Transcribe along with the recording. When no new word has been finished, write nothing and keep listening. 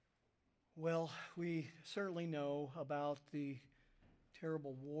Well, we certainly know about the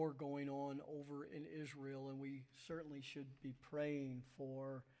terrible war going on over in Israel, and we certainly should be praying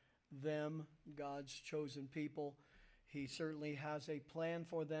for them, God's chosen people. He certainly has a plan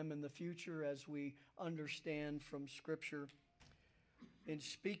for them in the future, as we understand from Scripture. In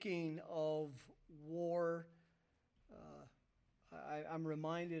speaking of war, I'm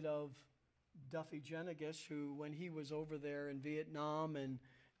reminded of Duffy Genegas, who, when he was over there in Vietnam and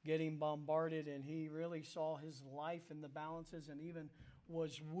getting bombarded, and he really saw his life in the balances and even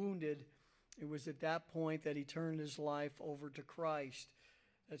was wounded, it was at that point that he turned his life over to Christ.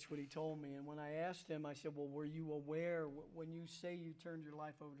 That's what he told me. And when I asked him, I said, well, were you aware, when you say you turned your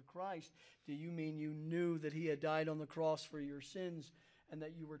life over to Christ, do you mean you knew that he had died on the cross for your sins and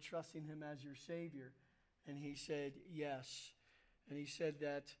that you were trusting him as your Savior? And he said, yes. And he said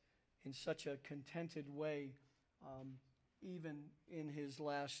that in such a contented way, even in his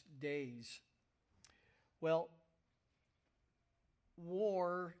last days. Well,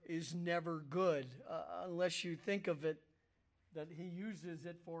 war is never good unless you think of it that he uses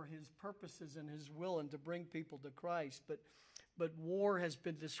it for his purposes and his will and to bring people to Christ. But war has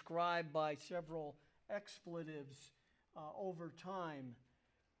been described by several expletives over time.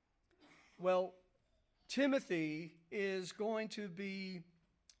 Well, Timothy is going to be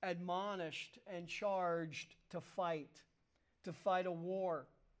admonished and charged to fight a war.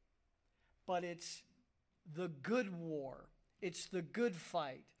 But it's the good war. It's the good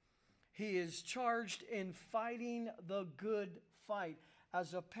fight. He is charged in fighting the good fight.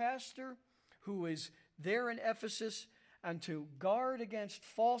 As a pastor who is there in Ephesus and to guard against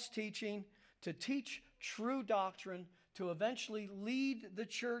false teaching, to teach true doctrine, to eventually lead the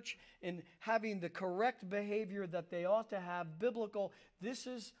church in having the correct behavior that they ought to have, biblical, this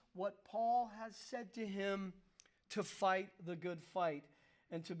is what Paul has said to him, to fight the good fight.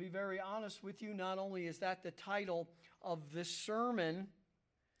 And to be very honest with you, not only is that the title of this sermon,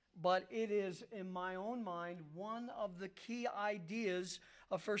 but it is, in my own mind, one of the key ideas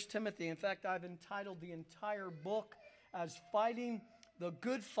of 1 Timothy. In fact, I've entitled the entire book as Fighting the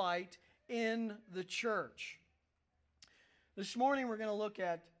Good Fight in the Church. This morning we're going to look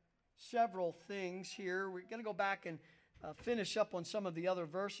at several things here. We're going to go back and finish up on some of the other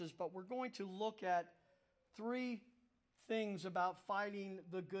verses, but we're going to look at three things about fighting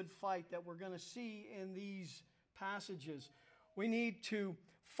the good fight that we're going to see in these passages. We need to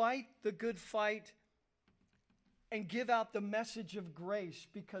fight the good fight and give out the message of grace,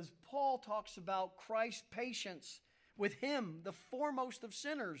 because Paul talks about Christ's patience with him, the foremost of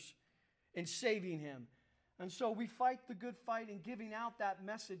sinners, in saving him. And so we fight the good fight in giving out that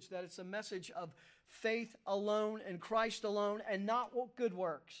message, that it's a message of faith alone and Christ alone and not good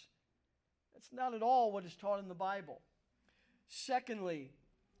works. That's not at all what is taught in the Bible. Secondly,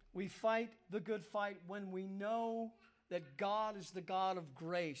 we fight the good fight when we know that God is the God of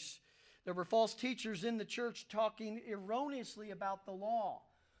grace. There were false teachers in the church talking erroneously about the law.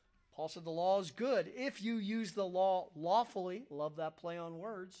 Paul said the law is good if you use the law lawfully. Love that play on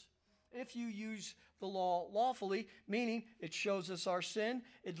words. If you use the law lawfully, meaning it shows us our sin,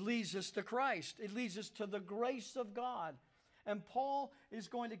 it leads us to Christ. It leads us to the grace of God. And Paul is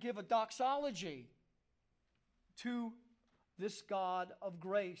going to give a doxology to this God of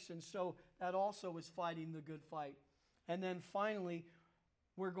grace. And so that also is fighting the good fight. And then finally,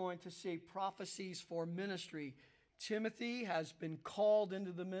 we're going to see prophecies for ministry. Timothy has been called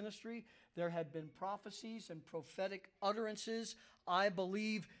into the ministry. There had been prophecies and prophetic utterances, I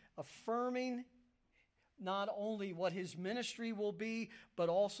believe, affirming not only what his ministry will be, but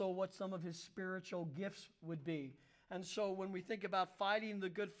also what some of his spiritual gifts would be. And so when we think about fighting the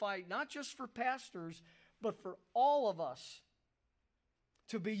good fight, not just for pastors, but for all of us,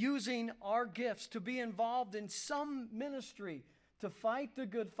 to be using our gifts, to be involved in some ministry, to fight the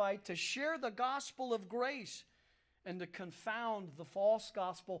good fight, to share the gospel of grace, and to confound the false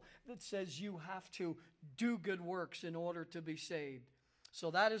gospel that says you have to do good works in order to be saved. So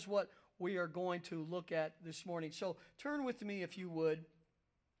that is what we are going to look at this morning. So turn with me, if you would,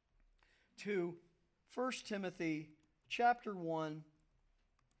 to 1 Timothy chapter 1,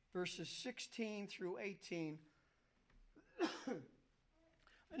 verses 16 through 18.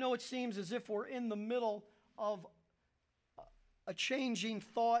 I know it seems as if we're in the middle of a changing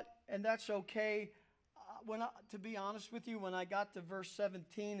thought, and that's okay. To be honest with you, when I got to verse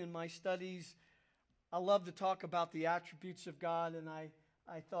 17 in my studies, I love to talk about the attributes of God, and I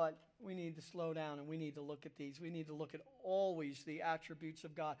thought we need to slow down and we need to look at these. We need to look at always the attributes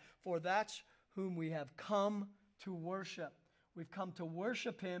of God, for that's whom we have come to worship. We've come to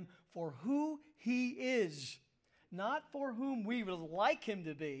worship Him for who He is, not for whom we would like Him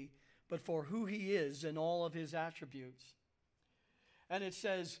to be, but for who he is and all of his attributes. And it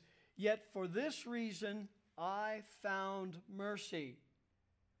says, "Yet for this reason I found mercy."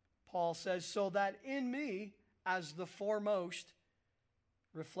 Paul says, "So that in me, as the foremost,"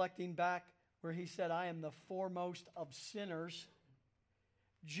 reflecting back where he said, "I am the foremost of sinners,"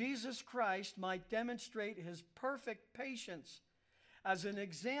 Jesus Christ might demonstrate his perfect patience as an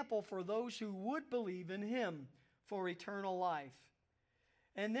example for those who would believe in him for eternal life.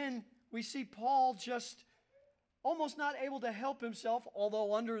 And then we see Paul just almost not able to help himself,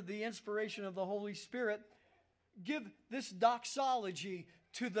 although under the inspiration of the Holy Spirit, give this doxology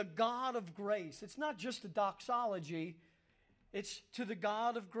to the God of grace. It's not just a doxology, it's to the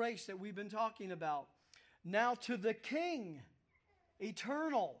God of grace that we've been talking about. Now to the King,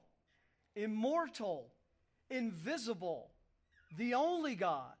 eternal, immortal, invisible, the only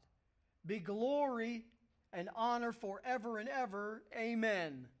God, be glory and honor forever and ever.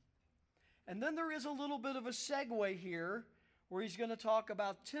 Amen. And then there is a little bit of a segue here where he's going to talk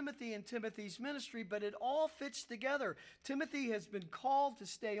about Timothy and Timothy's ministry, but it all fits together. Timothy has been called to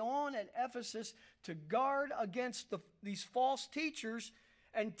stay on at Ephesus to guard against these false teachers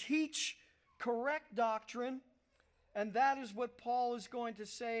and teach correct doctrine. And that is what Paul is going to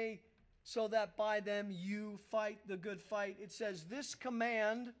say, so that by them you fight the good fight. It says, "This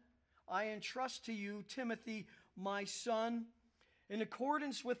command I entrust to you, Timothy, my son, in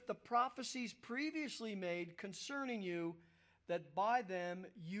accordance with the prophecies previously made concerning you, that by them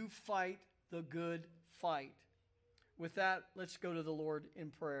you fight the good fight." With that, let's go to the Lord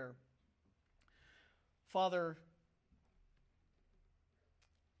in prayer. Father,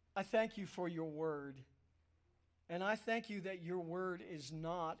 I thank you for your word. And I thank you that your word is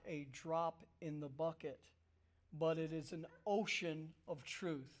not a drop in the bucket, but it is an ocean of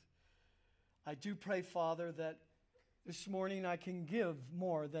truth. I do pray, Father, that this morning I can give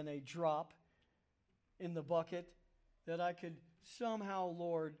more than a drop in the bucket, that I could somehow,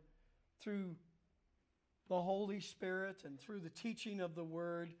 Lord, through the Holy Spirit and through the teaching of the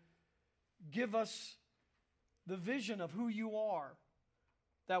word, give us the vision of who you are,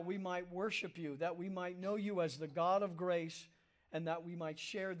 that we might worship you, that we might know you as the God of grace, and that we might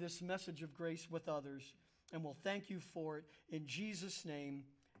share this message of grace with others. And we'll thank you for it. In Jesus' name,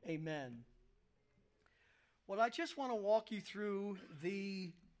 amen. What I just want to walk you through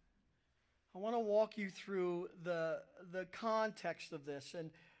the context of this.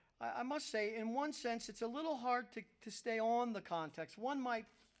 And I must say, in one sense, it's a little hard to stay on the context. One might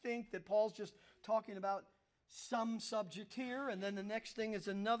think that Paul's just talking about some subject here, and then the next thing is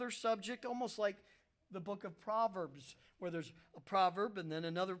another subject, almost like the book of Proverbs, where there's a proverb and then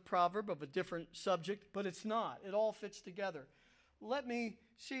another proverb of a different subject, but it's not. It all fits together. Let me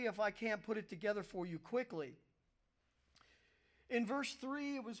see if I can't put it together for you quickly. In verse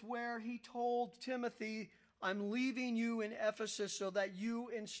 3, it was where he told Timothy, "I'm leaving you in Ephesus so that you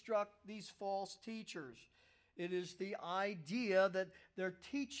instruct these false teachers." It is the idea that they're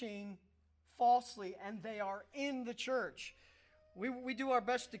teaching falsely, and they are in the church. We do our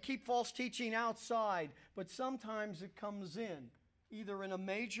best to keep false teaching outside, but sometimes it comes in, either in a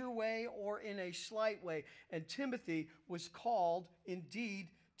major way or in a slight way. And Timothy was called, indeed,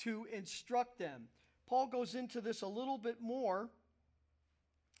 to instruct them. Paul goes into this a little bit more,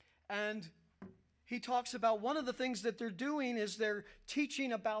 and he talks about one of the things that they're doing is they're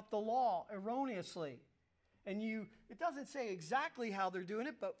teaching about the law erroneously. And it doesn't say exactly how they're doing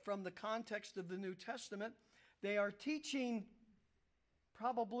it, but from the context of the New Testament, they are teaching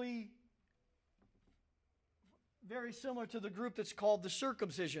probably very similar to the group that's called the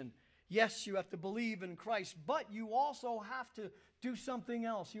circumcision. Yes, you have to believe in Christ, but you also have to do something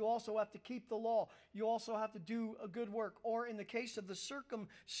else. You also have to keep the law. You also have to do a good work. Or in the case of the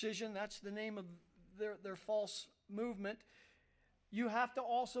circumcision, that's the name of their false movement, you have to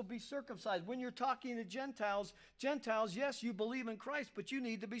also be circumcised. When you're talking to Gentiles, yes, you believe in Christ, but you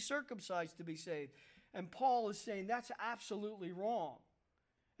need to be circumcised to be saved. And Paul is saying that's absolutely wrong.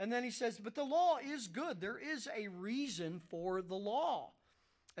 And then he says, but the law is good. There is a reason for the law.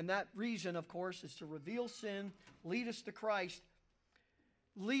 And that reason, of course, is to reveal sin, lead us to Christ,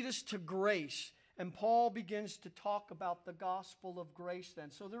 lead us to grace. And Paul begins to talk about the gospel of grace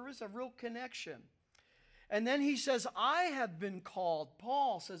then. So there is a real connection. And then he says, I have been called.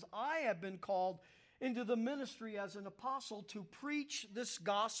 Paul says, I have been called into the ministry as an apostle to preach this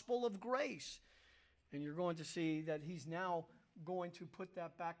gospel of grace. And you're going to see that he's now going to put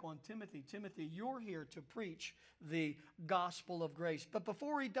that back on Timothy. Timothy, you're here to preach the gospel of grace. But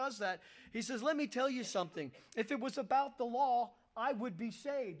before he does that, he says, let me tell you something. If it was about the law, I would be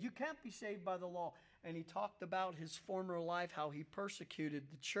saved. You can't be saved by the law. and he talked about his former life, how he persecuted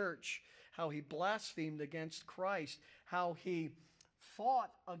the church, how he blasphemed against Christ, how he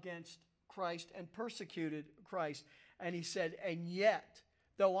fought against Christ and persecuted Christ. And he said, and yet,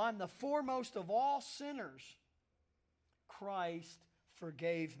 though I'm the foremost of all sinners, Christ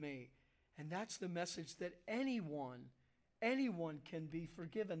forgave me. And that's the message that anyone can be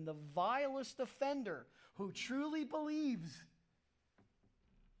forgiven. The vilest offender who truly believes,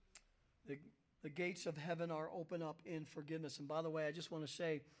 the gates of heaven are open up in forgiveness. And by the way, I just want to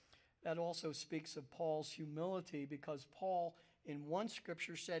say that also speaks of Paul's humility, because Paul in one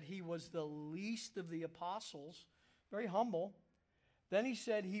scripture said he was the least of the apostles, very humble. Then he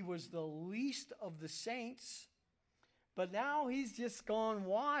said he was the least of the saints. But now he's just gone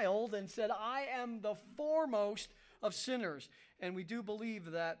wild and said, I am the foremost of sinners. And we do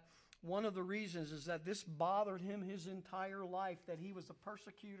believe that one of the reasons is that this bothered him his entire life, that he was a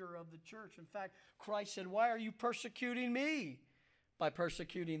persecutor of the church. In fact, Christ said, why are you persecuting me by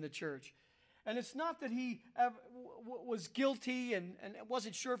persecuting the church? And it's not that he was guilty and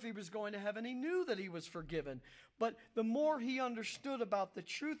wasn't sure if he was going to heaven. He knew that he was forgiven. But the more he understood about the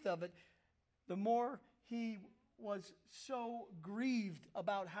truth of it, the more he was so grieved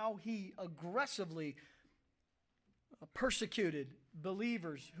about how he aggressively persecuted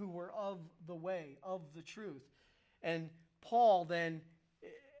believers who were of the way, of the truth. And Paul then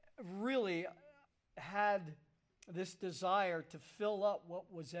really had this desire to fill up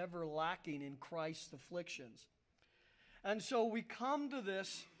what was ever lacking in Christ's afflictions. And so we come to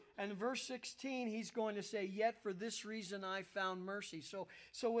this, and verse 16, he's going to say, yet for this reason I found mercy.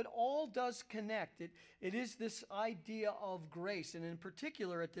 So it all does connect. It is this idea of grace. And in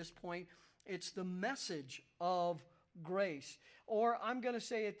particular at this point, it's the message of grace. Or I'm going to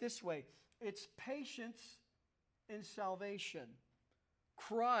say it this way. It's patience in salvation.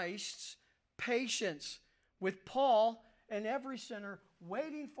 Christ's patience with Paul and every sinner,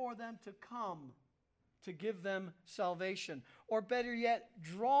 waiting for them to come to give them salvation. Or better yet,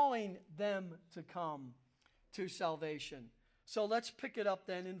 drawing them to come to salvation. So let's pick it up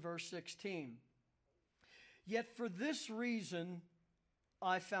then in verse 16. Yet for this reason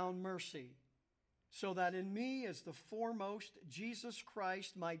I found mercy, so that in me as the foremost Jesus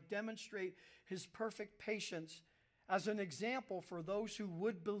Christ might demonstrate his perfect patience as an example for those who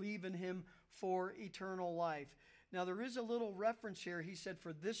would believe in him for eternal life. Now there is a little reference here. He said,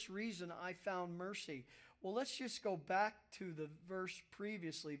 for this reason I found mercy. Well, let's just go back to the verse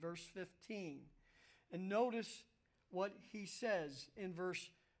previously, verse 15. And notice what he says in verse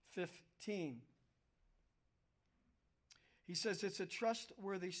 15. He says, it's a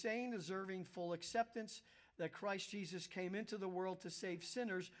trustworthy saying, deserving full acceptance, that Christ Jesus came into the world to save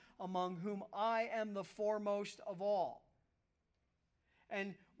sinners, among whom I am the foremost of all.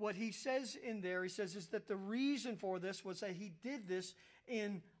 And what he says in there, he says, is that the reason for this was that he did this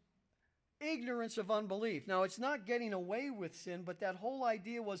in ignorance of unbelief. Now, it's not getting away with sin, but that whole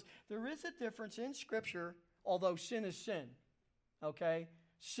idea was there is a difference in Scripture, although sin is sin. Okay?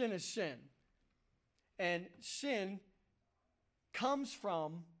 Sin is sin. And sin comes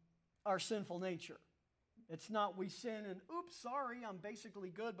from our sinful nature. It's not we sin and, oops, sorry, I'm basically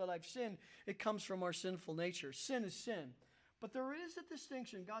good, but I've sinned. It comes from our sinful nature. Sin is sin. But there is a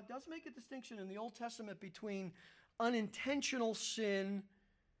distinction. God does make a distinction in the Old Testament between unintentional sin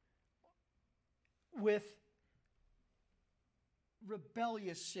with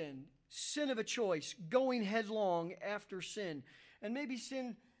rebellious sin, sin of a choice, going headlong after sin. And maybe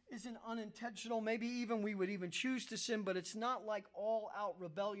sin isn't unintentional. Maybe even we would even choose to sin, but it's not like all-out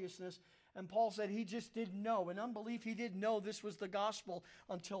rebelliousness. And Paul said he just didn't know. In unbelief, he didn't know this was the gospel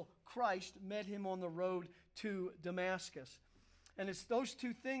until Christ met him on the road to Damascus. And it's those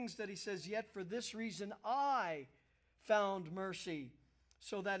two things that he says, yet for this reason I found mercy,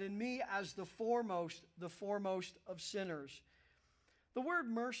 so that in me as the foremost of sinners. The word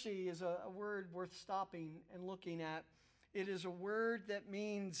mercy is a word worth stopping and looking at. It is a word that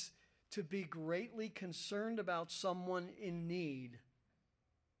means to be greatly concerned about someone in need.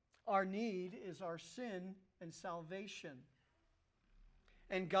 Our need is our sin and salvation.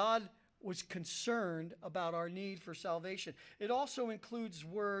 And God was concerned about our need for salvation. It also includes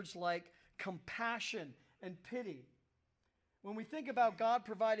words like compassion and pity. When we think about God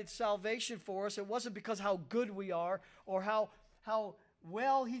provided salvation for us, it wasn't because how good we are or how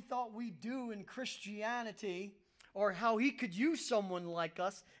well he thought we do in Christianity, or how he could use someone like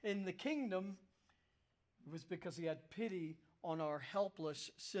us in the kingdom. It was because he had pity on our helpless,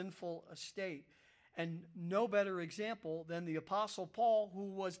 sinful estate. And no better example than the Apostle Paul, who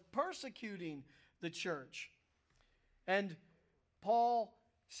was persecuting the church. And Paul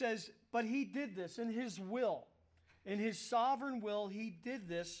says, but he did this in his will. In his sovereign will, he did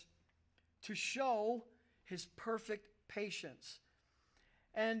this to show his perfect patience.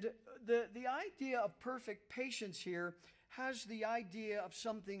 And the idea of perfect patience here has the idea of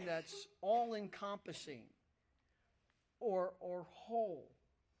something that's all-encompassing or whole.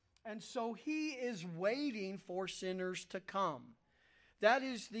 And so he is waiting for sinners to come. That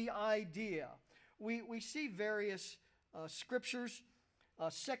is the idea. We see various scriptures.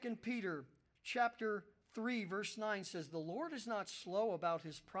 2 Peter chapter 3 verse 9 says, "The Lord is not slow about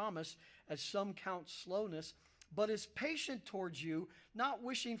his promise, as some count slowness, but is patient towards you, not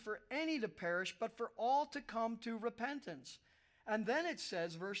wishing for any to perish, but for all to come to repentance." And then it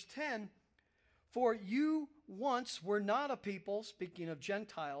says, verse 10, "For you once were not a people," speaking of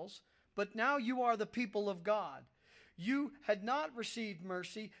Gentiles, "but now you are the people of God. You had not received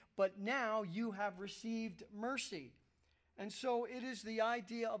mercy, but now you have received mercy." And so it is the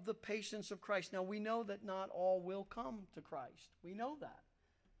idea of the patience of Christ. Now we know that not all will come to Christ. We know that.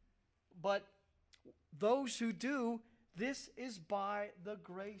 But those who do, this is by the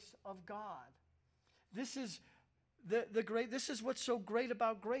grace of God. This is this is what's so great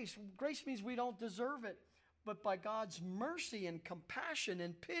about grace. Grace means we don't deserve it, but by God's mercy and compassion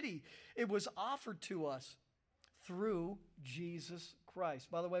and pity, it was offered to us through Jesus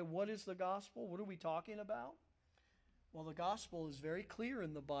Christ. By the way, what is the gospel? What are we talking about? Well, the gospel is very clear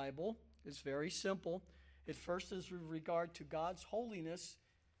in the Bible. It's very simple. It first is with regard to God's holiness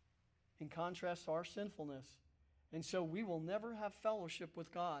in contrast to our sinfulness. And so we will never have fellowship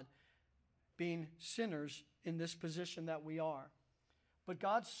with God being sinners in this position that we are. But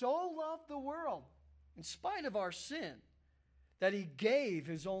God so loved the world, in spite of our sin, that he gave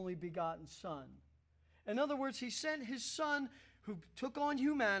his only begotten Son. In other words, he sent his Son who took on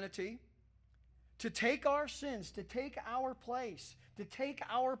humanity to take our sins, to take our place, to take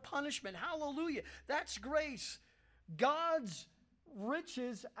our punishment. Hallelujah. That's grace. God's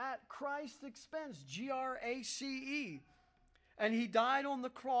riches at Christ's expense. Grace. And he died on the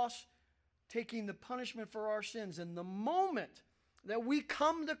cross, taking the punishment for our sins. And the moment that we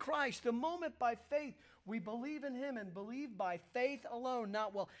come to Christ, the moment by faith we believe in him and believe by faith alone,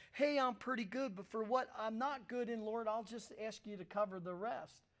 not, well, hey, I'm pretty good, but for what I'm not good in, Lord, I'll just ask you to cover the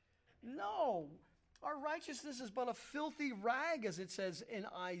rest. No, our righteousness is but a filthy rag, as it says in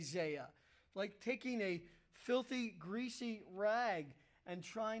Isaiah. Like taking a filthy, greasy rag and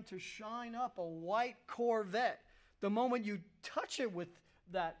trying to shine up a white Corvette. The moment you touch it with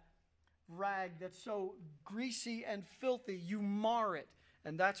that rag that's so greasy and filthy, you mar it.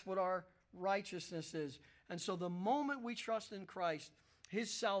 And that's what our righteousness is. And so the moment we trust in Christ,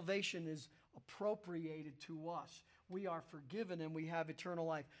 his salvation is appropriated to us. We are forgiven and we have eternal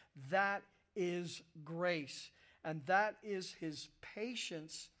life. That is grace. And that is his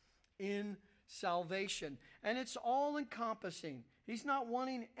patience in salvation. And it's all encompassing. He's not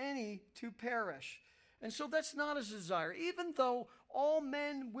wanting any to perish. And so that's not his desire. Even though all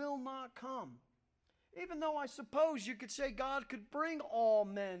men will not come. Even though I suppose you could say God could bring all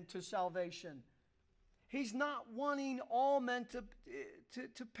men to salvation. He's not wanting all men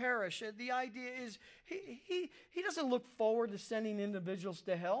to perish. The idea is he doesn't look forward to sending individuals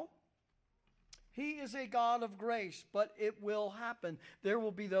to hell. He is a God of grace, but it will happen. There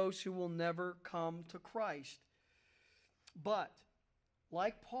will be those who will never come to Christ. But,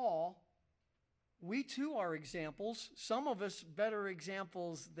 like Paul, we too are examples. Some of us better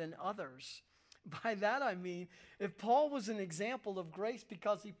examples than others. By that I mean, if Paul was an example of grace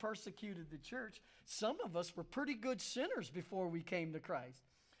because he persecuted the church, some of us were pretty good sinners before we came to Christ.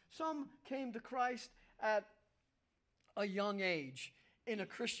 Some came to Christ at a young age in a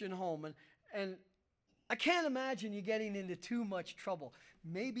Christian home. And I can't imagine you getting into too much trouble.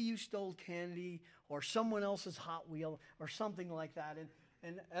 Maybe you stole candy or someone else's Hot Wheel or something like that.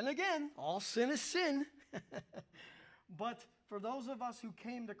 And again, all sin is sin. But for those of us who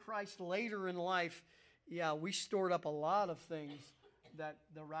came to Christ later in life, yeah, we stored up a lot of things that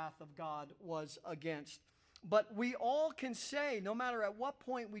the wrath of God was against. But we all can say, no matter at what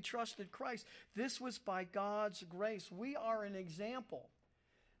point we trusted Christ, this was by God's grace. We are an example.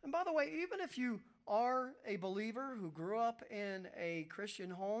 And by the way, even if you are a believer who grew up in a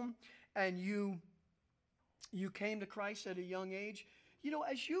Christian home and you came to Christ at a young age, you know,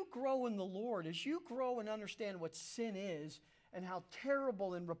 as you grow in the Lord, as you grow and understand what sin is and how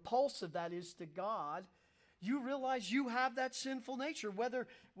terrible and repulsive that is to God, you realize you have that sinful nature. Whether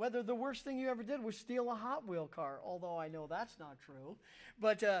the worst thing you ever did was steal a Hot Wheel car, although I know that's not true.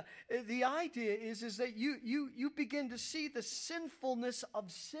 But the idea is that you begin to see the sinfulness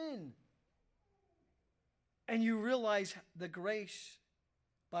of sin. And you realize the grace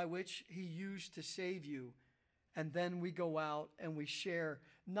by which he used to save you. And then we go out and we share,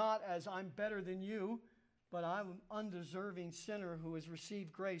 not as I'm better than you, but I'm an undeserving sinner who has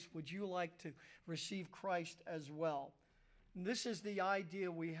received grace. Would you like to receive Christ as well? And this is the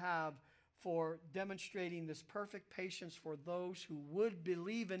idea we have for demonstrating this perfect patience for those who would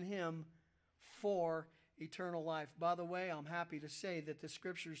believe in him for eternal life. By the way, I'm happy to say that the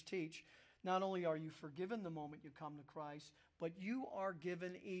scriptures teach not only are you forgiven the moment you come to Christ, but you are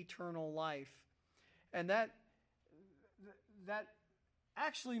given eternal life. And that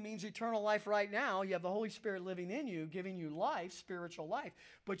actually means eternal life right now. You have the Holy Spirit living in you, giving you life, spiritual life,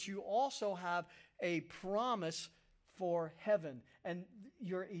 but you also have a promise for heaven, and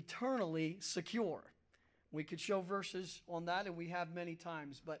you're eternally secure. We could show verses on that, and we have many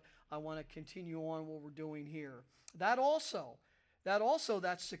times, but I want to continue on what we're doing here. That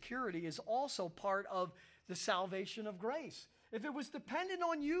security is also part of the salvation of grace. If it was dependent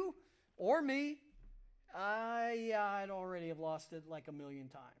on you or me, I'd already have lost it like a million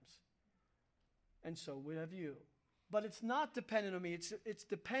times. And so would have you. But it's not dependent on me. It's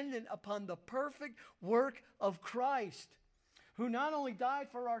dependent upon the perfect work of Christ, who not only died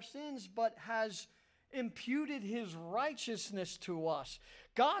for our sins, but has imputed his righteousness to us.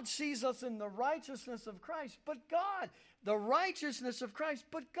 God sees us in the righteousness of Christ, but God, the righteousness of Christ,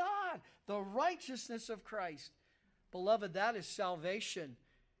 but God, the righteousness of Christ. Beloved, that is salvation.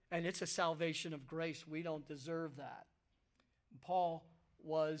 And it's a salvation of grace. We don't deserve that. Paul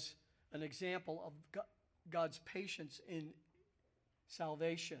was an example of God's patience in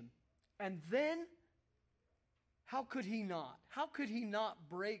salvation. And then, how could he not? How could he not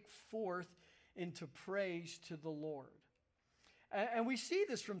break forth into praise to the Lord? And we see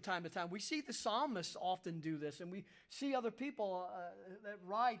this from time to time. We see the psalmists often do this, and we see other people that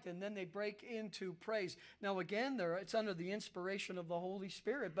write, and then they break into praise. Now, again, it's under the inspiration of the Holy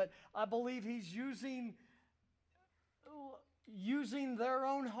Spirit, but I believe he's using their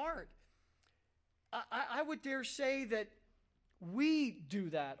own heart. I would dare say that we do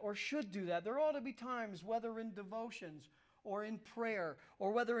that, or should do that. There ought to be times, whether in devotions or in prayer,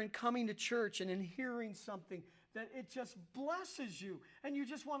 or whether in coming to church and in hearing something, that it just blesses you, and you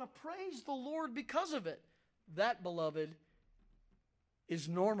just want to praise the Lord because of it. That, beloved, is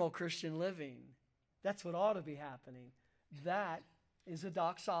normal Christian living. That's what ought to be happening. That is a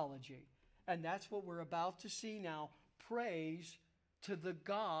doxology. And that's what we're about to see now. Praise to the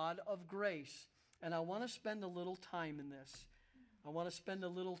God of grace. And I want to spend a little time in this. I want to spend a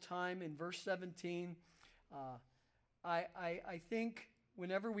little time in verse 17. I think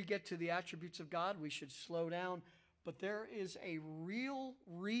whenever we get to the attributes of God, we should slow down. But there is a real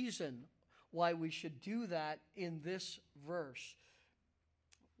reason why we should do that in this verse.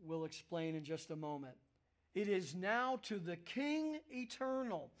 We'll explain in just a moment. It is now to the King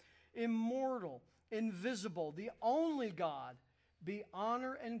eternal, immortal, invisible, the only God, be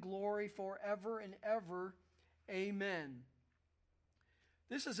honor and glory forever and ever. Amen.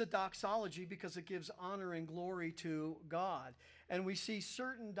 This is a doxology because it gives honor and glory to God. And we see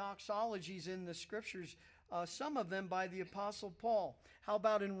certain doxologies in the scriptures, some of them by the Apostle Paul. How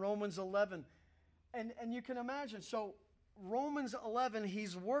about in Romans 11? And you can imagine, so Romans 11,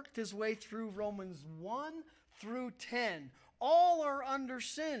 he's worked his way through Romans 1 through 10. All are under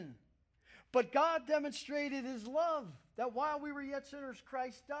sin. But God demonstrated his love, that while we were yet sinners,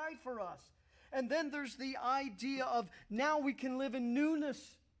 Christ died for us. And then there's the idea of now we can live in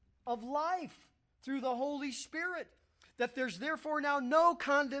newness of life through the Holy Spirit. That there's therefore now no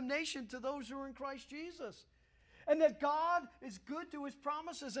condemnation to those who are in Christ Jesus. And that God is good to his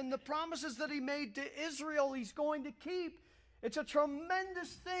promises. And the promises that he made to Israel, he's going to keep. It's a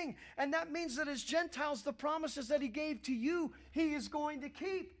tremendous thing. And that means that as Gentiles, the promises that he gave to you, he is going to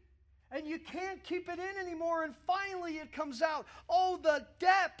keep. And you can't keep it in anymore. And finally it comes out. Oh, the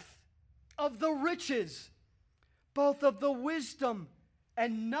depth of the riches, both of the wisdom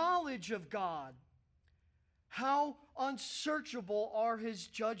and knowledge of God. How unsearchable are his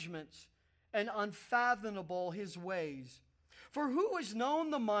judgments and unfathomable his ways. For who has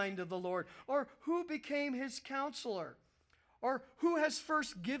known the mind of the Lord, or who became his counselor, or who has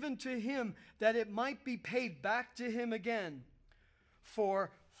first given to him that it might be paid back to him again?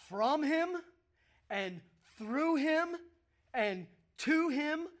 For from him and through him and to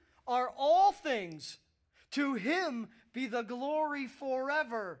him are all things. To him be the glory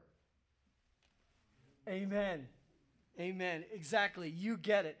forever. Amen. Amen. Exactly. You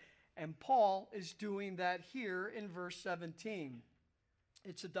get it. And Paul is doing that here in verse 17.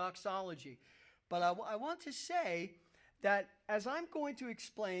 It's a doxology. But I want to say that as I'm going to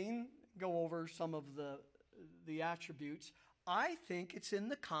explain, go over some of the attributes, I think it's in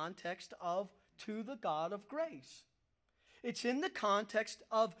the context of to the God of grace. It's in the context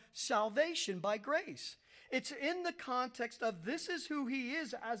of salvation by grace. It's in the context of this is who he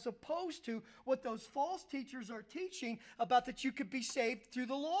is, as opposed to what those false teachers are teaching about that you could be saved through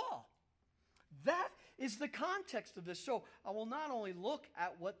the law. That is the context of this. So I will not only look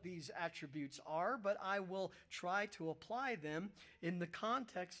at what these attributes are, but I will try to apply them in the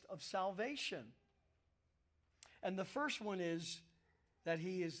context of salvation. And the first one is that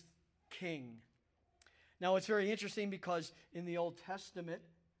he is king. Now it's very interesting because in the Old Testament,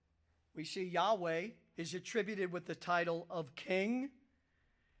 we see Yahweh is attributed with the title of king.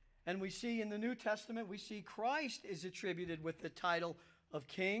 And we see in the New Testament, we see Christ is attributed with the title of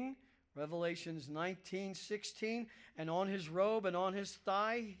king. Revelations 19:16, and on his robe and on his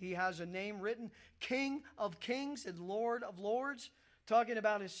thigh he has a name written, King of Kings and Lord of Lords, talking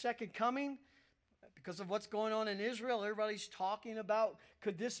about his second coming. Because of what's going on in Israel, everybody's talking about,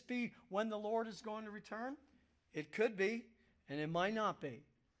 could this be when the Lord is going to return? It could be, and it might not be.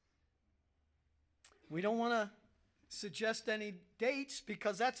 We don't want to suggest any dates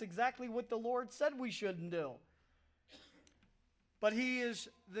because that's exactly what the Lord said we shouldn't do. But he is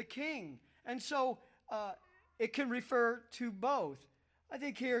the king. And so it can refer to both. I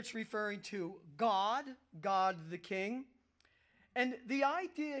think here it's referring to God, God the king. And the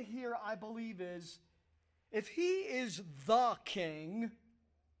idea here, I believe, is if he is the king,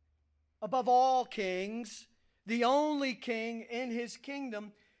 above all kings, the only king in his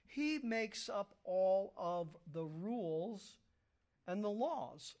kingdom, he makes up all of the rules and the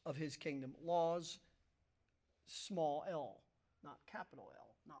laws of his kingdom. Laws, small l. Not capital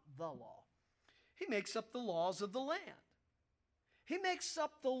L, not the law. He makes up the laws of the land. He makes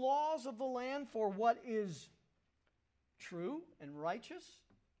up the laws of the land for what is true and righteous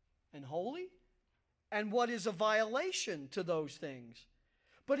and holy and what is a violation to those things.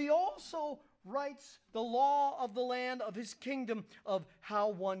 But he also writes the law of the land of his kingdom of how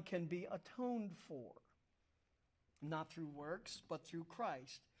one can be atoned for. Not through works, but through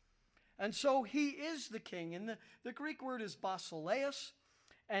Christ. And so he is the king. And the Greek word is basileus,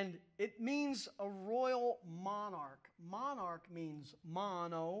 and it means a royal monarch. Monarch means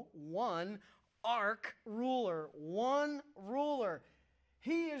mono, one, arch, ruler, one ruler.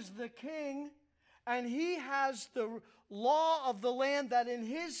 He is the king, and he has the law of the land that in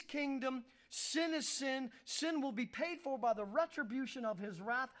his kingdom, sin is sin. Sin will be paid for by the retribution of his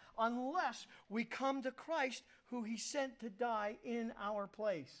wrath unless we come to Christ, who he sent to die in our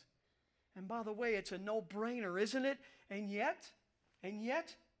place. And by the way, it's a no-brainer, isn't it? And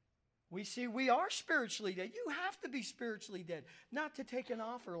yet, we see we are spiritually dead. You have to be spiritually dead not to take an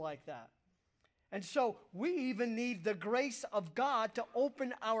offer like that. And so we even need the grace of God to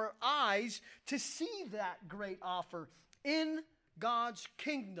open our eyes to see that great offer in God's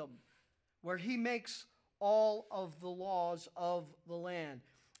kingdom, where he makes all of the laws of the land.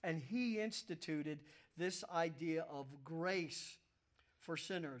 And he instituted this idea of grace for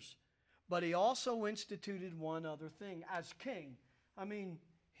sinners. But he also instituted one other thing as king. I mean,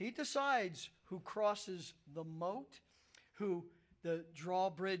 he decides who crosses the moat, who the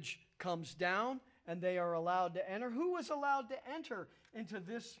drawbridge comes down, and they are allowed to enter. Who is allowed to enter into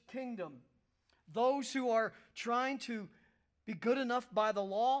this kingdom? Those who are trying to be good enough by the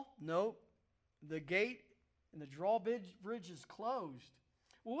law? No. The gate and the drawbridge is closed.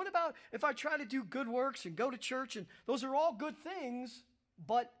 Well, what about if I try to do good works and go to church, and those are all good things,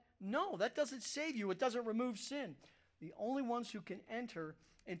 but no, that doesn't save you. It doesn't remove sin. The only ones who can enter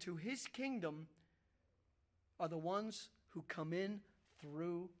into his kingdom are the ones who come in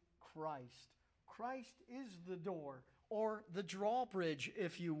through Christ. Christ is the door, or the drawbridge,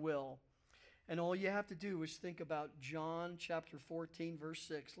 if you will. And all you have to do is think about John chapter 14, verse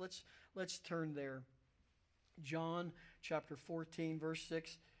 6. Let's turn there. John chapter 14, verse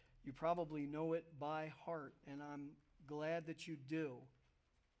 6. You probably know it by heart, and I'm glad that you do.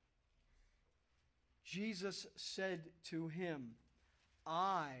 Jesus said to him,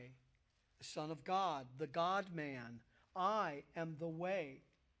 I, the Son of God, the God-man, I am the way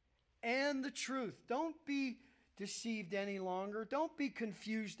and the truth. Don't be deceived any longer. Don't be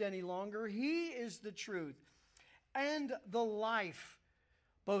confused any longer. He is the truth and the life,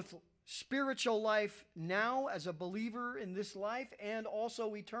 both spiritual life now as a believer in this life and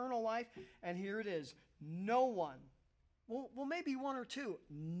also eternal life. And here it is. No one, well maybe one or two,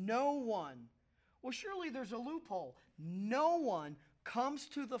 no one. Well, surely there's a loophole. No one comes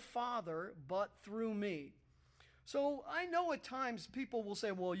to the Father but through me. So I know at times people will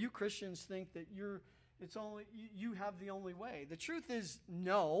say, well, you Christians think that you have the only way. The truth is,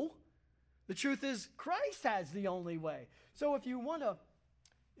 no. The truth is, Christ has the only way. So if you want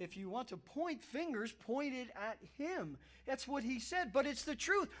to point fingers, point it at him. That's what he said, but it's the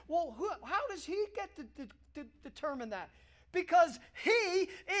truth. Well, how does he get to determine that? Because he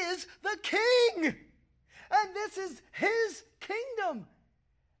is the king, and this is his kingdom.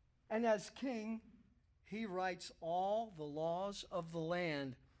 And as king, he writes all the laws of the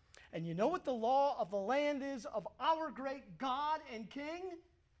land. And you know what the law of the land is of our great God and King?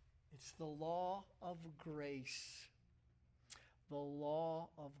 It's the law of grace. The law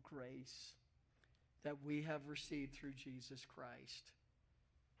of grace that we have received through Jesus Christ.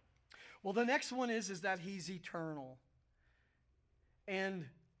 Well, the next one is that he's eternal. And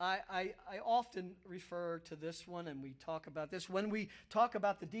I often refer to this one, and we talk about this. When we talk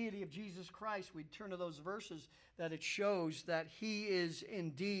about the deity of Jesus Christ, we turn to those verses that it shows that he is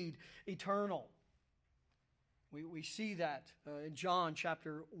indeed eternal. We see that in John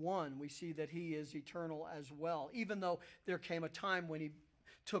chapter 1. We see that he is eternal as well, even though there came a time when he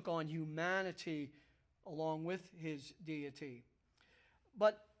took on humanity along with his deity.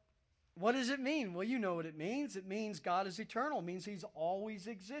 But what does it mean? Well, you know what it means. It means God is eternal. It means he's always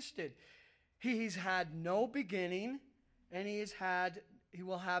existed. He's had no beginning, and he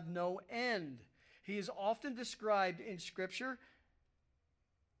will have no end. He is often described in Scripture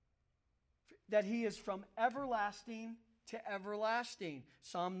that he is from everlasting to everlasting.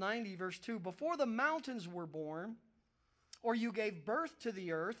 Psalm 90, verse 2, before the mountains were born, or you gave birth to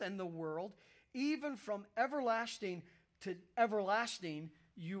the earth and the world, even from everlasting to everlasting,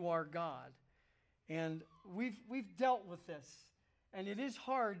 you are God. And we've dealt with this, and it is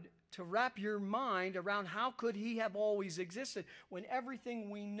hard to wrap your mind around how could he have always existed when everything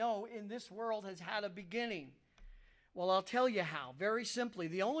we know in this world has had a beginning. Well, I'll tell you how. Very simply,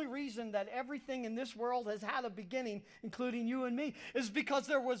 the only reason that everything in this world has had a beginning, including you and me, is because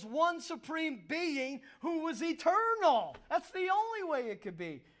there was one supreme being who was eternal. That's the only way it could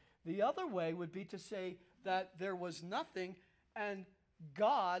be. The other way would be to say that there was nothing and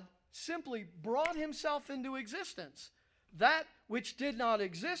God simply brought himself into existence. That which did not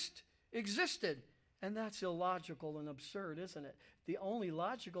exist, existed. And that's illogical and absurd, isn't it? The only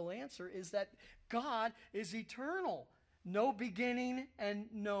logical answer is that God is eternal. No beginning and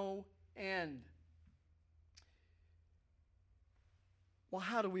no end. Well,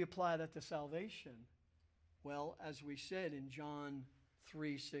 how do we apply that to salvation? Well, as we said in John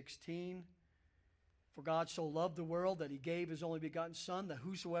 3:16, for God so loved the world that he gave his only begotten Son, that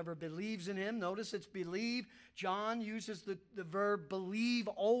whosoever believes in him, notice it's believe. John uses the verb believe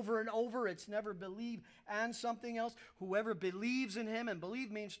over and over. It's never believe and something else. Whoever believes in him, and believe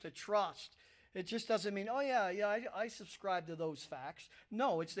means to trust. It just doesn't mean, oh yeah, I subscribe to those facts.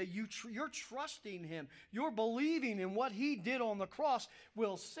 No, it's that you're trusting him. You're believing in what he did on the cross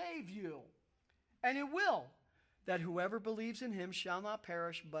will save you. And it will. That whoever believes in him shall not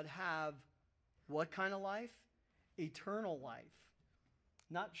perish, but have what kind of life? Eternal life.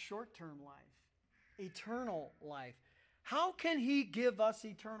 Not short-term life. Eternal life. How can he give us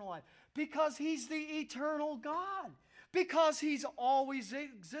eternal life? Because he's the eternal God. Because he's always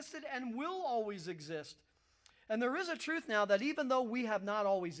existed and will always exist. And there is a truth now that even though we have not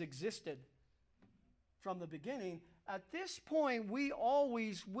always existed from the beginning, at this point we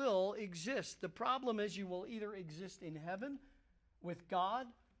always will exist. The problem is you will either exist in heaven with God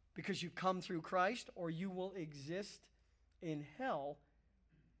because you've come through Christ, or you will exist in hell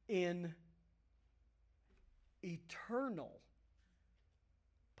in eternal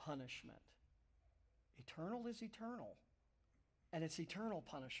punishment. Eternal is eternal, and it's eternal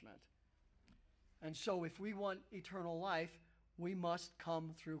punishment. And so if we want eternal life, we must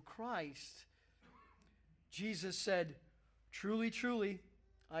come through Christ. Jesus said, truly, truly,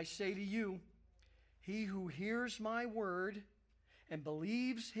 I say to you, he who hears my word and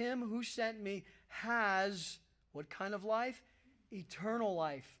believes him who sent me has what kind of life? Eternal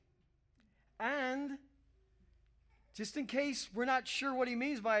life. And just in case we're not sure what he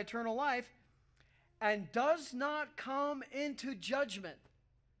means by eternal life, and does not come into judgment.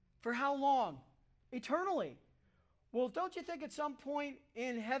 For how long? Eternally. Well, don't you think at some point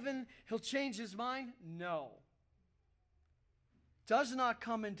in heaven he'll change his mind? No. Does not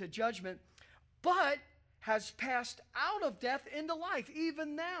come into judgment, but has passed out of death into life,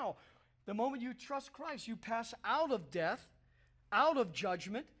 even now. The moment you trust Christ, you pass out of death, out of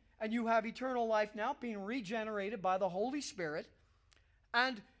judgment, and you have eternal life now, being regenerated by the Holy Spirit,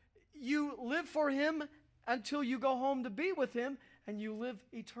 and you live for him until you go home to be with him, and you live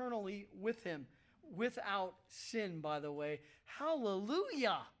eternally with him, without sin, by the way.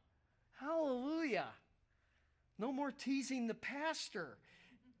 Hallelujah! Hallelujah! No more teasing the pastor.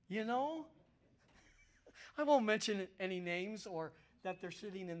 You know? I won't mention any names or that they're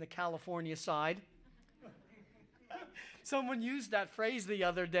sitting in the California side. Someone used that phrase the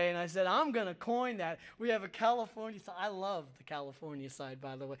other day, and I said, I'm going to coin that. We have a California side. I love the California side,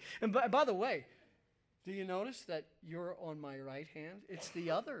 by the way. And by the way, do you notice that you're on my right hand? It's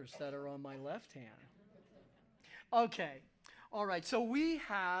the others that are on my left hand. Okay. All right. So we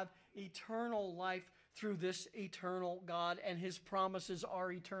have eternal life through this eternal God, and his promises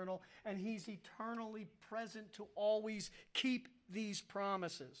are eternal, and he's eternally present to always keep these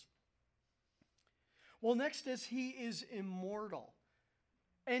promises. Well, next is he is immortal.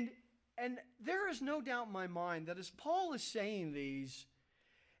 And there is no doubt in my mind that as Paul is saying these,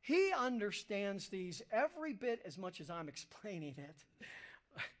 he understands these every bit as much as I'm explaining it.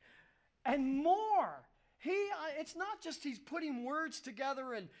 And more. It's not just he's putting words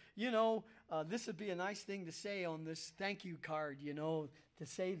together and, this would be a nice thing to say on this thank you card, to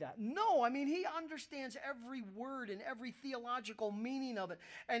say that. No, I mean, he understands every word and every theological meaning of it.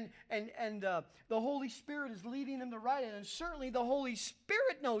 And the Holy Spirit is leading him to write it. And certainly the Holy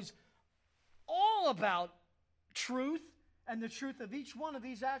Spirit knows all about truth and the truth of each one of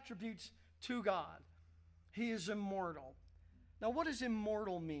these attributes to God. He is immortal. Now, what does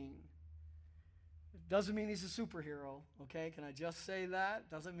immortal mean? It doesn't mean he's a superhero, okay? Can I just say that?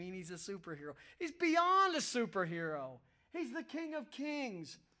 Doesn't mean he's a superhero. He's beyond a superhero. He's the King of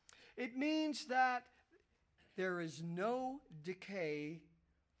Kings. It means that there is no decay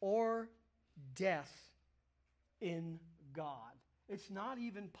or death in God. It's not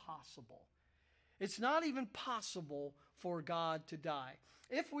even possible. It's not even possible for God to die.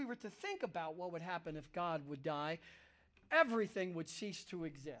 If we were to think about what would happen if God would die, everything would cease to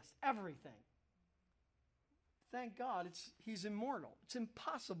exist. Everything. Thank God he's immortal. It's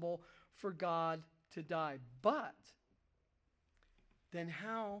impossible for God to die. But then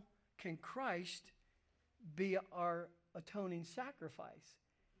how can Christ be our atoning sacrifice?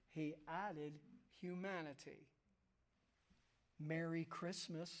 He added humanity. Merry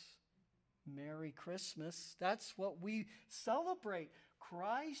Christmas. Merry Christmas. That's what we celebrate.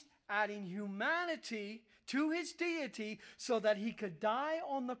 Christ adding humanity to his deity so that he could die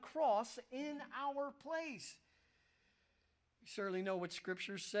on the cross in our place. You certainly know what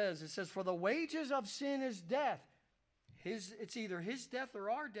Scripture says. It says, for the wages of sin is death. It's either his death or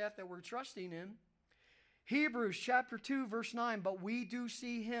our death that we're trusting in. Hebrews chapter 2, verse 9, but we do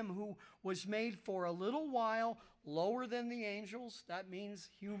see him who was made for a little while lower than the angels. That means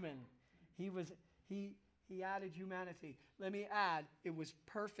human. He added humanity. Let me add, it was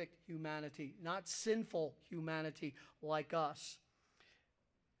perfect humanity, not sinful humanity like us.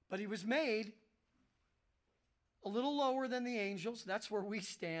 But he was made a little lower than the angels. That's where we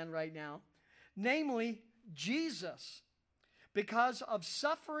stand right now. Namely, Jesus, because of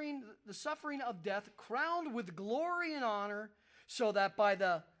suffering, the suffering of death, crowned with glory and honor, so that by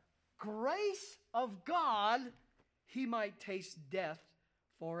the grace of God, he might taste death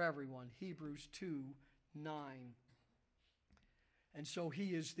for everyone. Hebrews 2:9. And so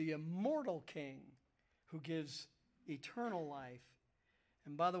he is the immortal King who gives eternal life.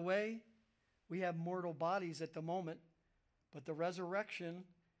 And by the way, we have mortal bodies at the moment, but the resurrection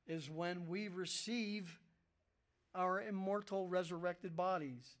is when we receive our immortal resurrected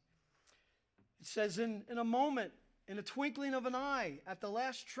bodies. It says in a moment, in a twinkling of an eye, at the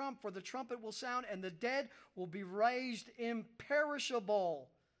last trump, for the trumpet will sound, and the dead will be raised imperishable.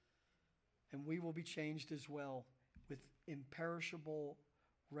 And we will be changed as well with imperishable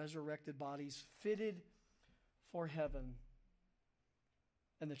resurrected bodies fitted for heaven.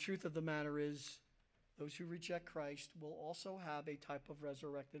 And the truth of the matter is, those who reject Christ will also have a type of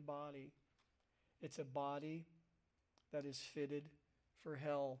resurrected body. It's a body that is fitted for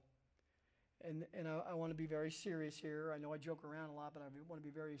hell. And I want to be very serious here. I know I joke around a lot, but I want to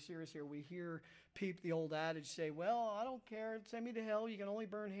be very serious here. We hear the old adage say, well, I don't care. Send me to hell. You can only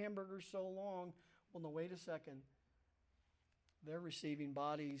burn hamburgers so long. Well, no, wait a second. They're receiving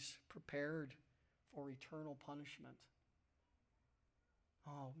bodies prepared for eternal punishment.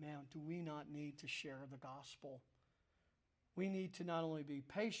 Oh, man, do we not need to share the gospel? We need to not only be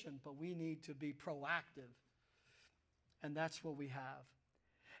patient, but we need to be proactive. And that's what we have.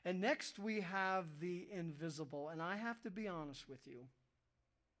 And next we have the invisible. And I have to be honest with you.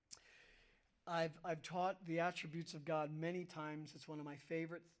 I've taught the attributes of God many times. It's one of my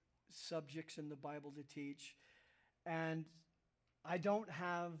favorite subjects in the Bible to teach. And I don't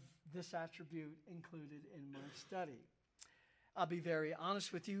have this attribute included in my study. I'll be very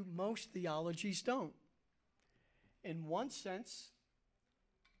honest with you, most theologies don't. In one sense,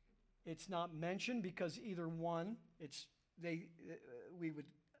 it's not mentioned because either one, we would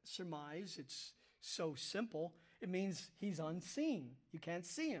surmise it's so simple. It means he's unseen. You can't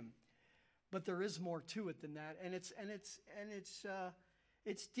see him. But there is more to it than that, and it's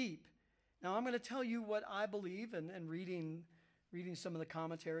deep. Now I'm going to tell you what I believe, and reading some of the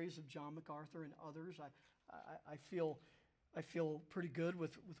commentaries of John MacArthur and others, I feel pretty good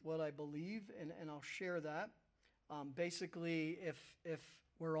with what I believe, and I'll share that. Basically, if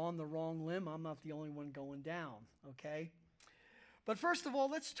we're on the wrong limb, I'm not the only one going down, okay? But first of all,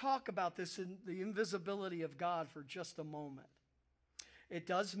 let's talk about this in the invisibility of God for just a moment. It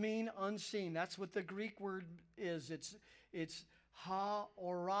does mean unseen. That's what the Greek word is. It's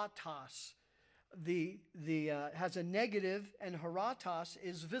haoratos. Has a negative, and haratos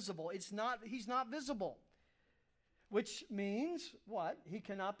is visible. He's not visible, which means what? He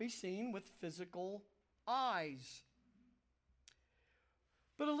cannot be seen with physical eyes.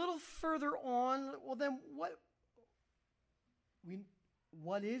 But a little further on, well then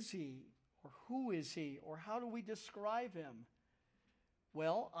what is he? Or who is he? Or how do we describe him?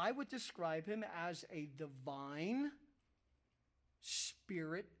 Well, I would describe him as a divine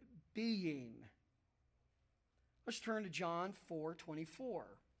spirit being. Let's turn to John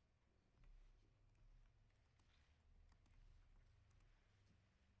 4:24.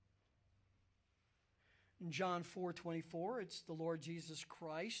 In John 4:24, it's the Lord Jesus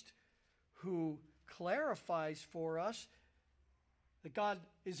Christ who clarifies for us that God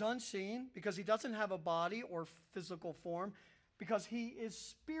is unseen because he doesn't have a body or physical form, because he is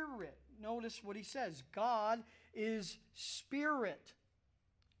spirit. Notice what he says. God is spirit.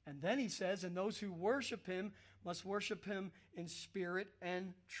 And then he says, and those who worship him must worship him in spirit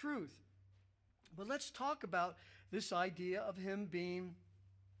and truth. But let's talk about this idea of him being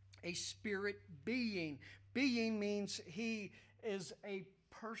a spirit being. Being means he is a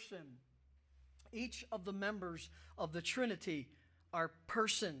person. Each of the members of the Trinity are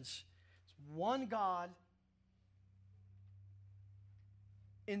persons. It's one God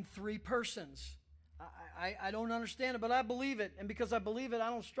in three persons. I don't understand it, but I believe it. And because I believe it,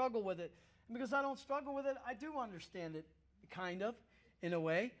 I don't struggle with it. And because I don't struggle with it, I do understand it, kind of, in a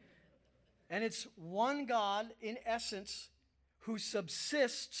way. And it's one God, in essence, who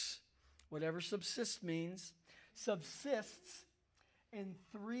subsists, whatever subsist means, subsists in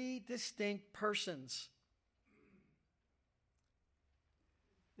three distinct persons.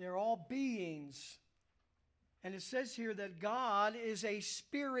 They're all beings. And it says here that God is a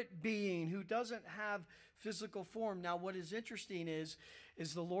spirit being who doesn't have physical form. Now, what is interesting is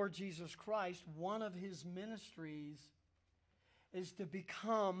the Lord Jesus Christ, one of his ministries is to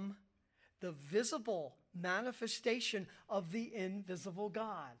become the visible manifestation of the invisible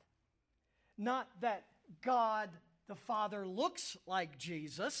God. Not that God the Father looks like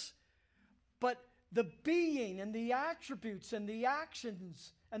Jesus, but the being and the attributes and the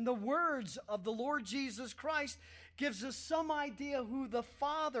actions and the words of the Lord Jesus Christ gives us some idea who the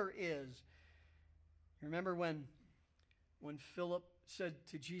Father is. You remember when Philip said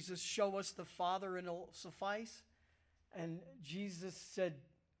to Jesus, "Show us the Father and it'll suffice"? And Jesus said,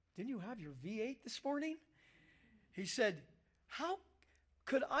 "Didn't you have your V8 this morning?" He said, "How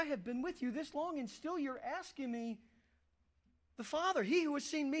could I have been with you this long and still you're asking me the Father? He who has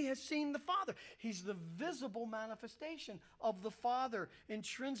seen me has seen the Father." He's the visible manifestation of the Father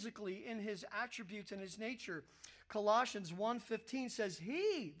intrinsically in his attributes and his nature. Colossians 1:15 says,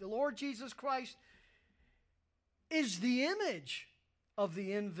 He, the Lord Jesus Christ, is the image of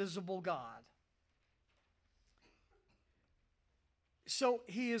the invisible God. So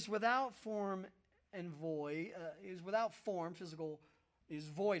he is without form and void. He is without form, physical is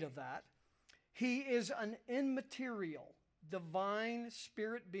void of that. He is an immaterial, divine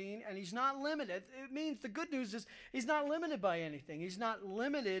spirit being, and he's not limited. It means the good news is he's not limited by anything. He's not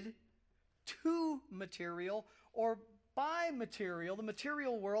limited to material or by material, the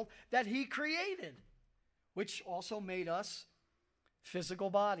material world that he created, which also made us physical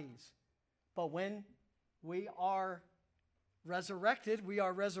bodies. But when we are resurrected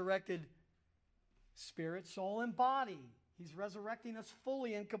spirit, soul, and body. He's resurrecting us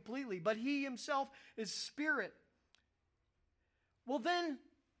fully and completely, but he himself is spirit. Well then,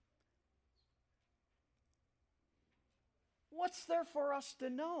 what's there for us to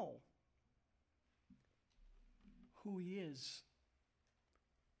know? Who he is,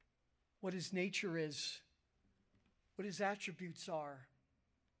 what his nature is, what his attributes are.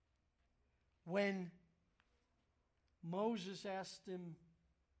 When Moses asked him,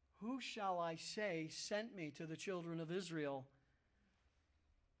 "Who shall I say sent me to the children of Israel?"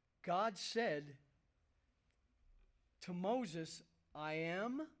 God said to Moses, "I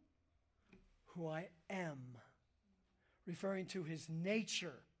am who I am," referring to his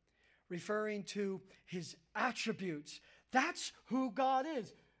nature. referring to his attributes. That's who God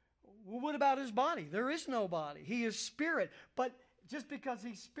is. Well, what about his body? There is no body. He is spirit. But just because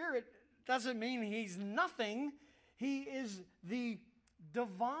he's spirit doesn't mean he's nothing. He is the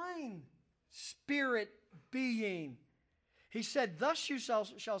divine spirit being. He said, thus you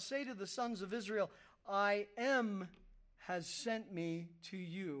shall say to the sons of Israel, I am has sent me to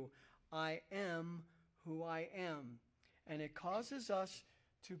you. I am who I am. And it causes us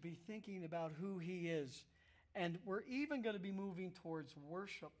to be thinking about who he is. And we're even going to be moving towards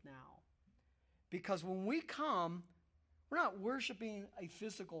worship now. Because when we come, we're not worshiping a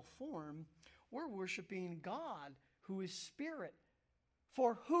physical form. We're worshiping God, who is spirit,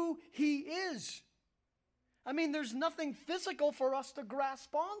 for who he is. I mean, there's nothing physical for us to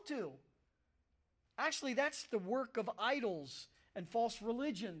grasp onto. Actually, that's the work of idols and false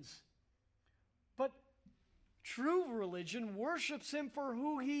religions. But true religion worships him for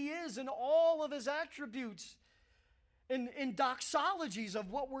who he is and all of his attributes in doxologies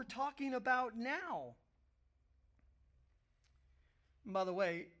of what we're talking about now. And by the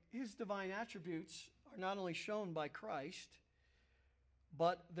way, his divine attributes are not only shown by Christ,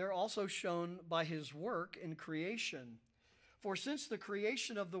 but they're also shown by his work in creation. For since the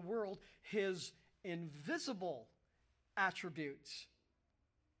creation of the world, his invisible attributes,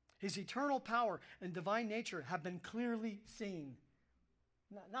 his eternal power and divine nature have been clearly seen.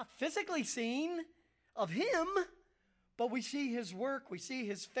 Not physically seen of him, but we see his work, we see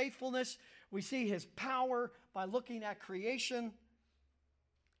his faithfulness, we see his power by looking at creation.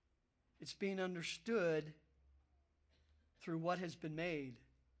 It's being understood through what has been made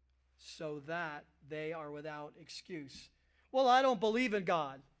so that they are without excuse. Well, I don't believe in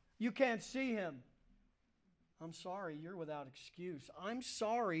God. You can't see him. I'm sorry, you're without excuse. I'm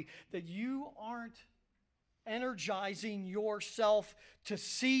sorry that you aren't energizing yourself to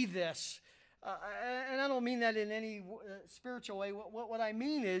see this. And I don't mean that in any spiritual way. What I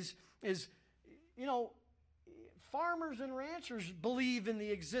mean is, you know, farmers and ranchers believe in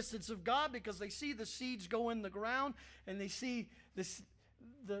the existence of God because they see the seeds go in the ground and they see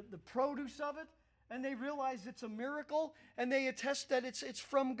the produce of it, and they realize it's a miracle, and they attest that it's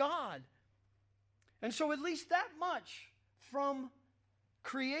from God. And so at least that much from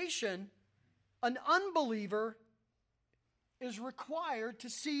creation, an unbeliever is required to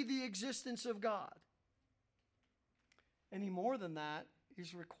see the existence of God. Any more than that,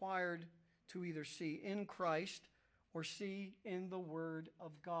 he's required to either see in Christ or see in the Word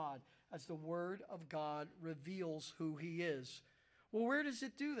of God, as the Word of God reveals who he is. Well, where does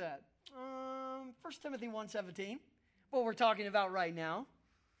it do that? 1 Timothy 1:17, what we're talking about right now.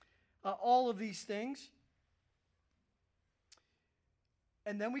 All of these things.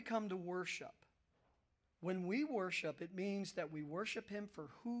 And then we come to worship. When we worship, it means that we worship him for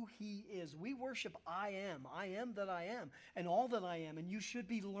who he is. We worship I am that I am, and all that I am. And you should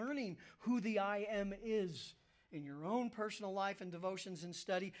be learning who the I am is in your own personal life and devotions and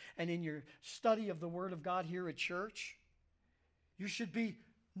study, and in your study of the Word of God here at church. You should be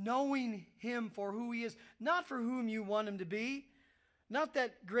knowing him for who he is, not for whom you want him to be, not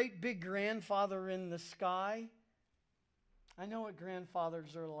that great big grandfather in the sky. I know what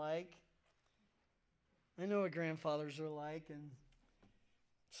grandfathers are like. I know what grandfathers are like, and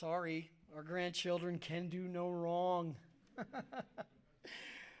sorry, our grandchildren can do no wrong.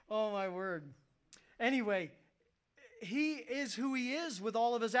 Oh, my word. Anyway, he is who he is with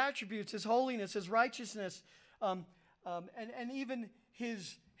all of his attributes, his holiness, his righteousness, and even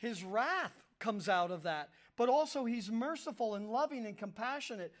his wrath comes out of that. But also he's merciful and loving and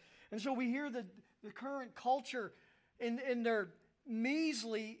compassionate. And so we hear the current culture in their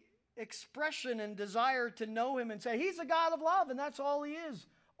measly expression and desire to know him and say, he's a God of love, and that's all he is.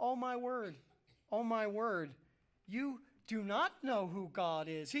 Oh, my word. Oh, my word. You do not know who God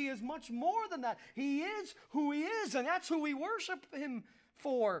is. He is much more than that. He is who he is, and that's who we worship him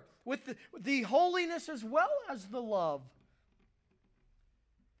for, with the holiness as well as the love.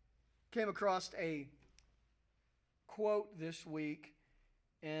 Came across a quote this week,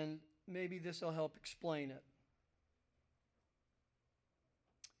 and maybe this will help explain it.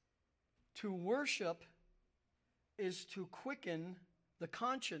 To worship is to quicken the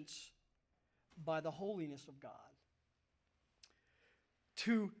conscience by the holiness of God.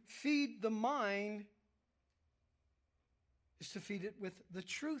 To feed the mind is to feed it with the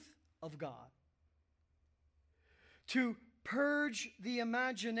truth of God. To purge the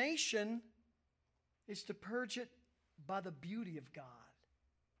imagination is to purge it by the beauty of God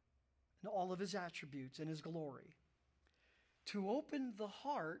and all of his attributes and his glory. To open the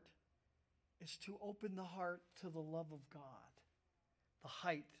heart is to open the heart to the love of God, the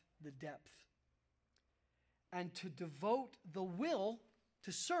height, the depth. And to devote the will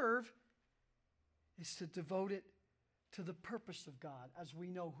to serve is to devote it to the purpose of God, as we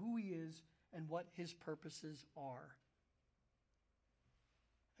know who He is and what His purposes are.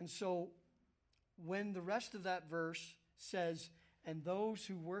 And so, when the rest of that verse says, and those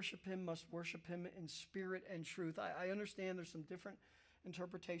who worship Him must worship Him in spirit and truth, I understand there's some different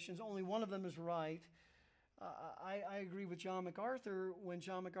interpretations. Only one of them is right. I agree with John MacArthur when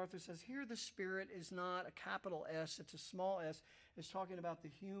John MacArthur says, here the spirit is not a capital S, it's a small s. It's talking about the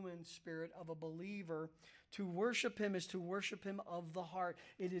human spirit of a believer. To worship Him is to worship Him of the heart.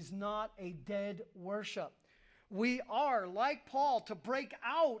 It is not a dead worship. We are, like Paul, to break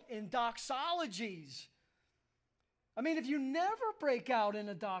out in doxologies. I mean, if you never break out in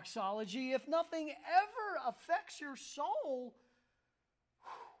a doxology, if nothing ever affects your soul,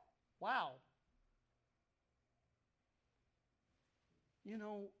 wow. You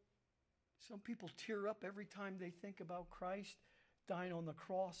know, some people tear up every time they think about Christ dying on the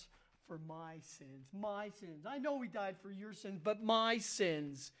cross for my sins. My sins. I know He died for your sins, but my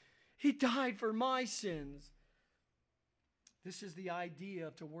sins. He died for my sins. This is the idea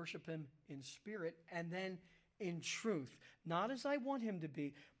of to worship Him in spirit and then in truth. Not as I want Him to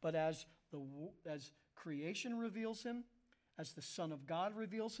be, but as creation reveals Him, as the Son of God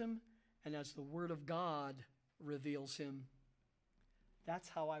reveals Him, and as the Word of God reveals Him. That's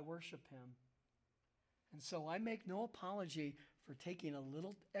how I worship Him. And so I make no apology for taking a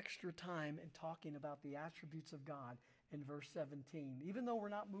little extra time and talking about the attributes of God in verse 17, even though we're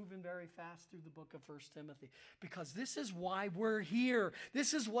not moving very fast through the book of 1 Timothy, because this is why we're here.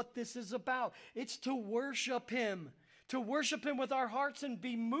 This is what this is about. It's to worship Him with our hearts and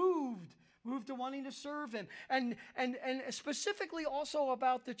be moved to wanting to serve Him. And specifically also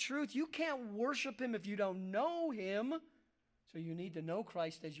about the truth. You can't worship Him if you don't know Him. So you need to know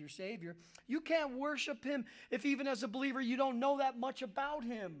Christ as your Savior. You can't worship Him if even as a believer you don't know that much about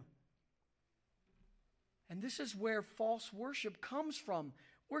Him. And this is where false worship comes from.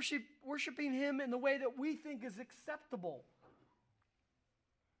 Worshiping Him in the way that we think is acceptable.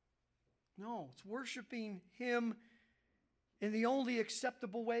 No, it's worshiping Him in the only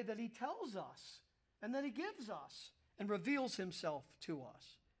acceptable way that He tells us and that He gives us and reveals Himself to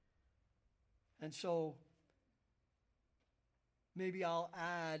us. And so maybe I'll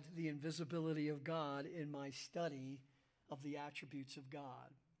add the invisibility of God in my study of the attributes of God.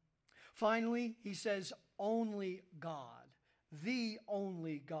 Finally, he says, only God, the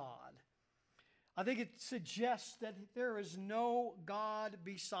only God. I think it suggests that there is no God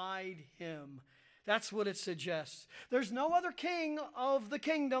beside Him. That's what it suggests. There's no other king of the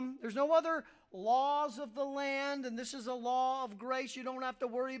kingdom. There's no other laws of the land, and this is a law of grace. You don't have to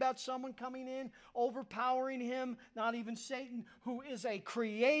worry about someone coming in, overpowering Him, not even Satan, who is a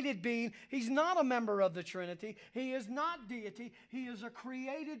created being. He's not a member of the Trinity. He is not deity. He is a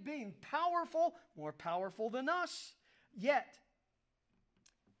created being, powerful, more powerful than us. Yet,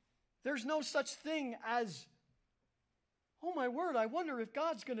 there's no such thing as, oh my word, I wonder if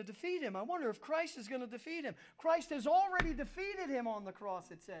God's going to defeat Him. I wonder if Christ is going to defeat Him. Christ has already defeated Him on the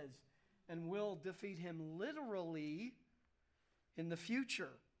cross, it says, and will defeat Him literally in the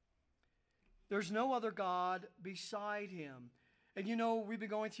future. There's no other God beside Him. And you know, we've been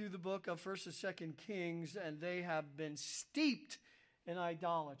going through the book of 1st and 2nd Kings, and they have been steeped in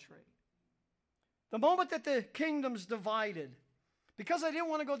idolatry. The moment that the kingdoms divided, because they didn't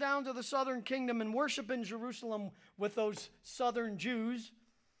want to go down to the southern kingdom and worship in Jerusalem with those southern Jews,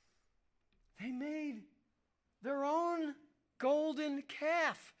 they made their own golden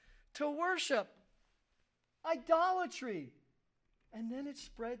calf to worship. Idolatry. And then it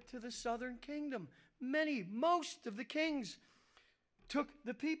spread to the southern kingdom. Most of the kings took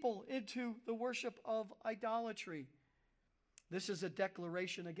the people into the worship of idolatry. This is a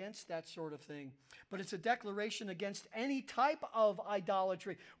declaration against that sort of thing. But it's a declaration against any type of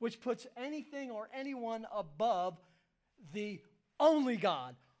idolatry, which puts anything or anyone above the only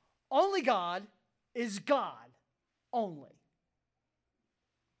God. Only God is God. Only.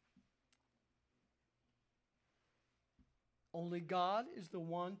 Only God is the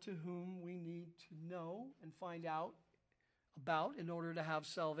one to whom we need to know and find out about in order to have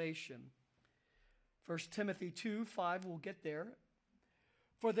salvation. 1 Timothy 2:5, we'll get there.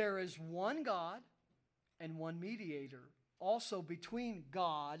 For there is one God and one mediator, also between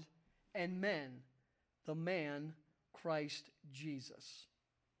God and men, the man Christ Jesus.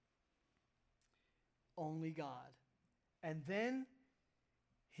 Only God. And then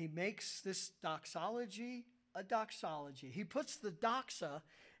he makes this doxology a doxology. He puts the doxa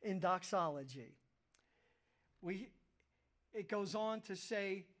in doxology. It goes on to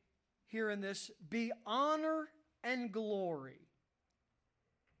say, here in this, be honor and glory.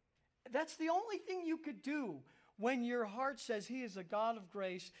 That's the only thing you could do when your heart says, He is a God of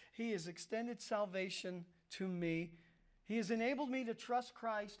grace. He has extended salvation to me. He has enabled me to trust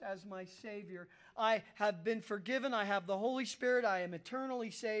Christ as my Savior. I have been forgiven. I have the Holy Spirit. I am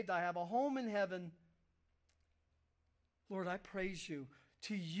eternally saved. I have a home in heaven. Lord, I praise you.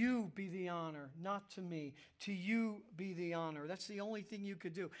 To you be the honor, not to me. To you be the honor. That's the only thing you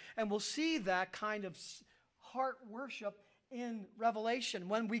could do. And we'll see that kind of heart worship in Revelation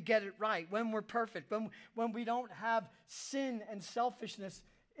when we get it right, when we're perfect, when we don't have sin and selfishness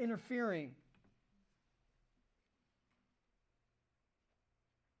interfering.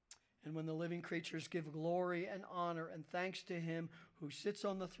 And when the living creatures give glory and honor and thanks to Him who sits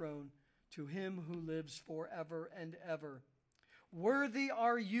on the throne, to Him who lives forever and ever. Worthy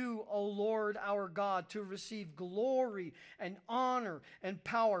are you, O Lord our God, to receive glory and honor and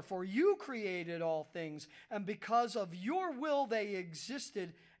power, for you created all things, and because of your will they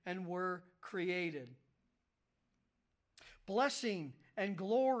existed and were created. Blessing and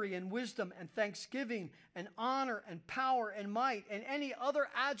glory and wisdom and thanksgiving and honor and power and might and any other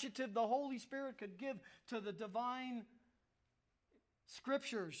adjective the Holy Spirit could give to the divine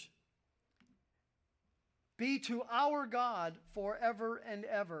scriptures be to our God forever and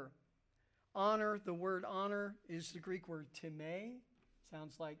ever. Honor, the word honor is the Greek word time.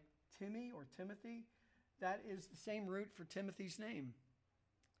 Sounds like Timmy or Timothy. That is the same root for Timothy's name.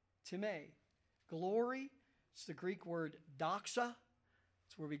 Time. Glory, it's the Greek word doxa.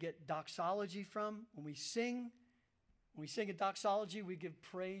 It's where we get doxology from. When we sing a doxology, we give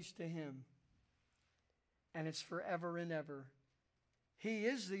praise to Him. And it's forever and ever. He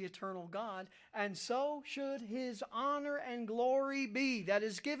is the eternal God, and so should His honor and glory be that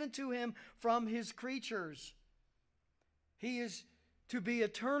is given to Him from His creatures. He is to be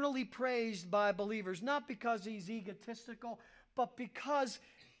eternally praised by believers, not because He's egotistical, but because,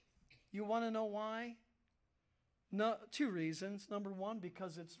 you want to know why? No, two reasons. Number one,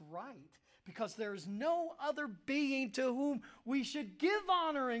 because it's right. Because there is no other being to whom we should give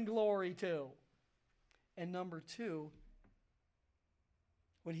honor and glory to. And number two,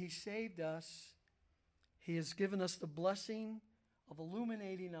 when He saved us, He has given us the blessing of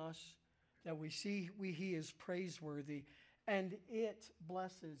illuminating us that we see He is praiseworthy. And it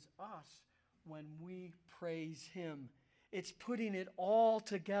blesses us when we praise Him. It's putting it all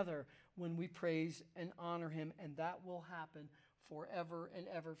together when we praise and honor Him. And that will happen forever and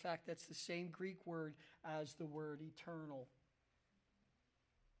ever. In fact, that's the same Greek word as the word eternal.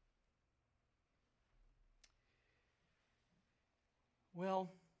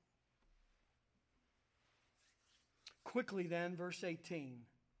 Well, quickly then, verse 18.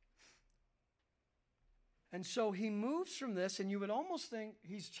 And so he moves from this, and you would almost think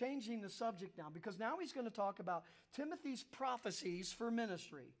he's changing the subject now, because now he's going to talk about Timothy's prophecies for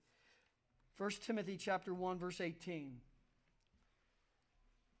ministry. 1 Timothy chapter 1, verse 18.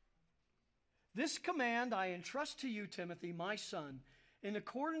 This command I entrust to you, Timothy, my son, in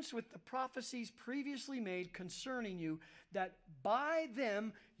accordance with the prophecies previously made concerning you, that by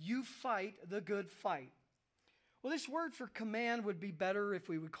them you fight the good fight. Well, this word for command would be better if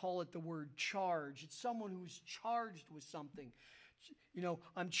we would call it the word charge. It's someone who's charged with something. You know,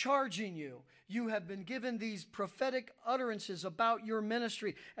 I'm charging you. You have been given these prophetic utterances about your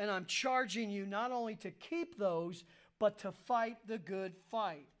ministry, and I'm charging you not only to keep those, but to fight the good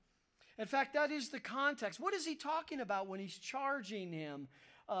fight. In fact, that is the context. What is he talking about when he's charging him?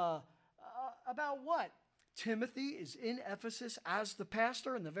 About what? Timothy is in Ephesus as the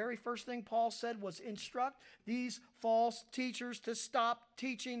pastor, and the very first thing Paul said was instruct these false teachers to stop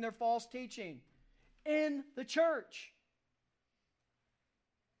teaching their false teaching in the church.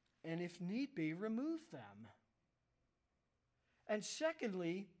 And if need be, remove them. And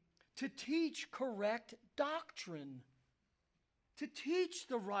secondly, to teach correct doctrine. To teach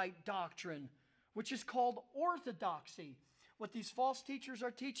the right doctrine, which is called orthodoxy. What these false teachers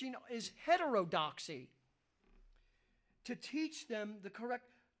are teaching is heterodoxy. To teach them the correct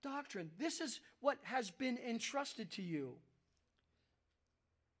doctrine. This is what has been entrusted to you.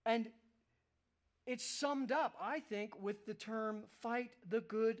 And it's summed up, I think, with the term fight the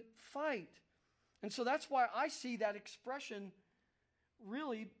good fight. And so that's why I see that expression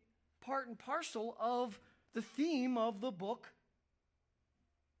really part and parcel of the theme of the book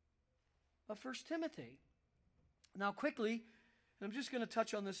of 1 Timothy. Now quickly, and I'm just going to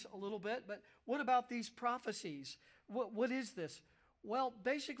touch on this a little bit, but what about these prophecies? What is this? Well,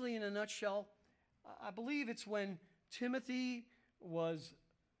 basically in a nutshell, I believe it's when Timothy was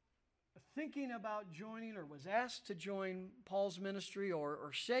thinking about joining or was asked to join Paul's ministry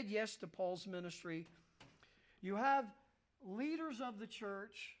or said yes to Paul's ministry, you have leaders of the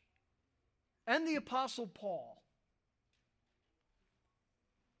church and the Apostle Paul,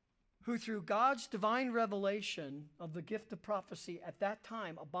 who through God's divine revelation of the gift of prophecy at that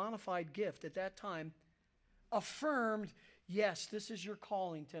time, a bona fide gift at that time, affirmed, yes, this is your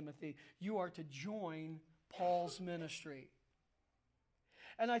calling, Timothy. You are to join Paul's ministry.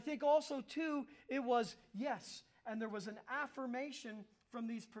 And I think also, too, it was yes, and there was an affirmation from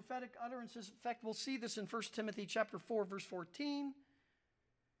these prophetic utterances. In fact, we'll see this in 1 Timothy chapter 4, verse 14.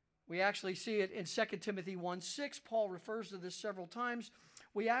 We actually see it in 2 Timothy 1:6. Paul refers to this several times.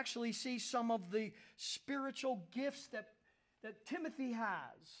 We actually see some of the spiritual gifts that Timothy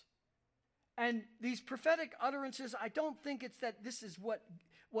has. And these prophetic utterances, I don't think it's that this is what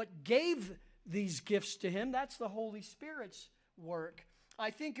gave these gifts to him. That's the Holy Spirit's work. I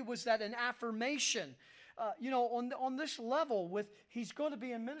think it was that an affirmation, on this level, he's going to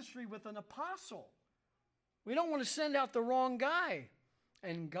be in ministry with an apostle. We don't want to send out the wrong guy.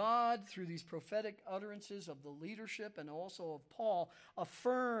 And God, through these prophetic utterances of the leadership and also of Paul,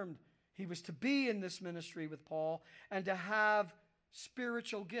 affirmed he was to be in this ministry with Paul and to have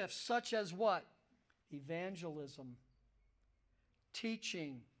spiritual gifts, such as what? Evangelism,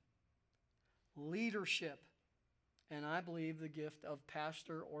 teaching, leadership, and I believe the gift of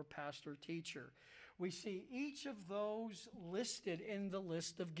pastor or pastor-teacher. We see each of those listed in the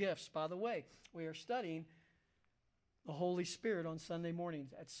list of gifts. By the way, we are studying the Holy Spirit on Sunday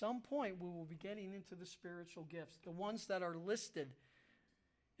mornings. At some point, we will be getting into the spiritual gifts, the ones that are listed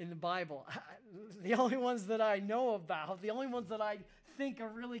in the Bible. The only ones that I know about, the only ones that I think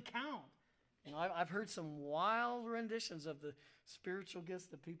really count. I've heard some wild renditions of the spiritual gifts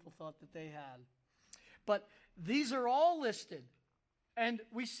that people thought that they had. But these are all listed. And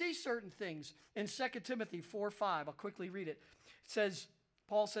we see certain things in 2 Timothy 4:5. I'll quickly read it. It says,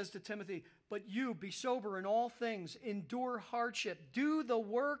 Paul says to Timothy, "But you be sober in all things, endure hardship, do the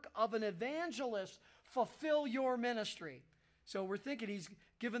work of an evangelist, fulfill your ministry." So we're thinking he's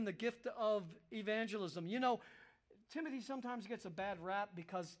given the gift of evangelism. Timothy sometimes gets a bad rap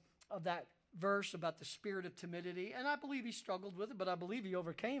because of that verse about the spirit of timidity, and I believe he struggled with it, but I believe he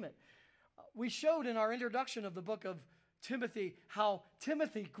overcame it. We showed in our introduction of the book of Timothy how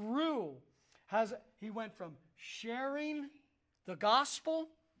Timothy grew. He went from sharing the gospel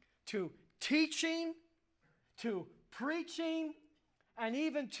to teaching, to preaching, and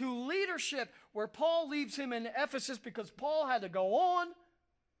even to leadership, where Paul leaves him in Ephesus because Paul had to go on.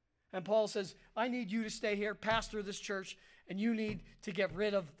 And Paul says, I need you to stay here, pastor this church, and you need to get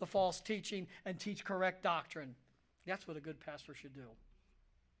rid of the false teaching and teach correct doctrine. That's what a good pastor should do.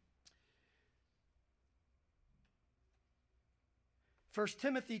 1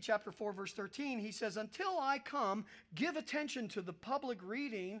 Timothy chapter 4, verse 13, he says, "Until I come, give attention to the public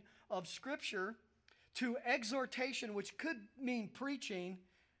reading of Scripture, to exhortation," which could mean preaching,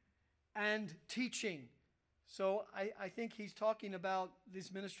 "and teaching." So I think he's talking about this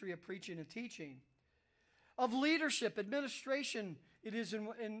ministry of preaching and teaching. Of leadership, administration, it is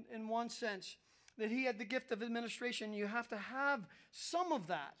in one sense that he had the gift of administration. You have to have some of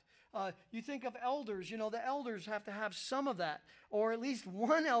that. You think of elders, the elders have to have some of that, or at least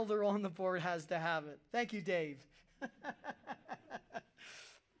one elder on the board has to have it. Thank you, Dave.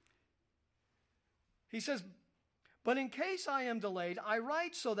 He says, "But in case I am delayed, I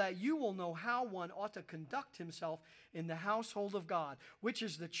write so that you will know how one ought to conduct himself in the household of God, which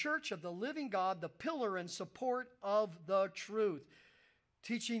is the church of the living God, the pillar and support of the truth."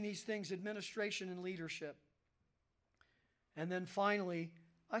 Teaching these things, administration and leadership. And then finally,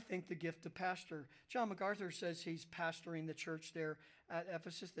 I think the gift of pastor. John MacArthur says he's pastoring the church there at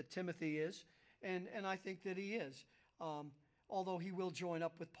Ephesus, that Timothy is, and I think that he is, although he will join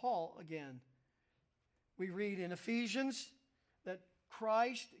up with Paul again. We read in Ephesians that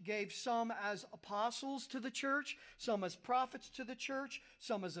Christ gave some as apostles to the church, some as prophets to the church,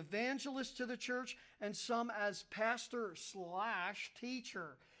 some as evangelists to the church, and some as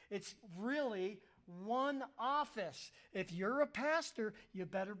pastor/teacher. It's really one office. If you're a pastor, you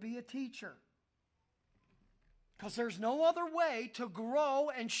better be a teacher, because there's no other way to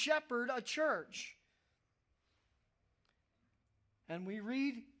grow and shepherd a church. And we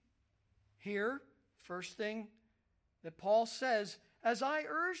read here, first thing that Paul says, "As I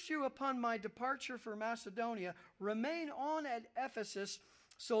urged you upon my departure for Macedonia, remain on at Ephesus,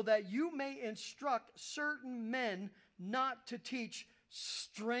 so that you may instruct certain men not to teach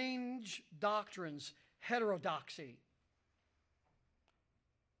strange doctrines," heterodoxy.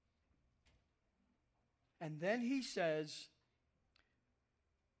 And then he says,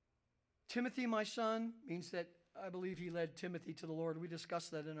 Timothy, my son, means that I believe he led Timothy to the Lord. We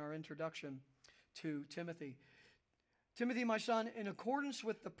discussed that in our introduction to Timothy. Timothy, my son, in accordance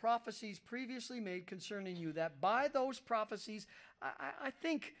with the prophecies previously made concerning you, that by those prophecies, I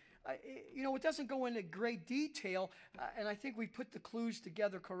think, it doesn't go into great detail, and I think we put the clues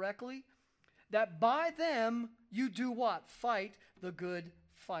together correctly, that by them you do what? Fight the good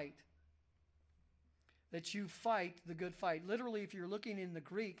fight. That you fight the good fight. Literally, if you're looking in the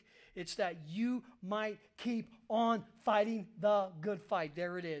Greek, it's that you might keep on fighting the good fight.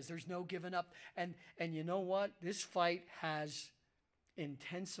 There it is. There's no giving up. And you know what? This fight has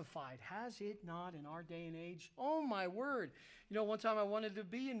intensified. Has it not in our day and age? Oh, my word. One time I wanted to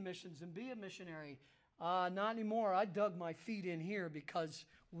be in missions and be a missionary. Not anymore. I dug my feet in here because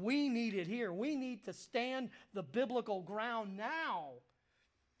we need it here. We need to stand the biblical ground now.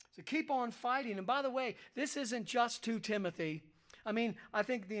 So keep on fighting. And by the way, this isn't just to Timothy. I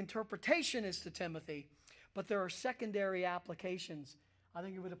think the interpretation is to Timothy, but there are secondary applications. I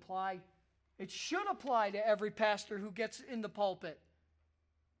think it should apply to every pastor who gets in the pulpit.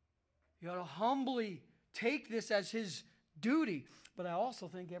 You ought to humbly take this as his duty, but I also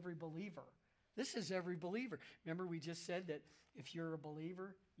think every believer. This is every believer. Remember, we just said that if you're a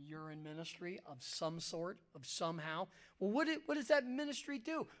believer, you're in ministry of some sort, of somehow. Well, what does that ministry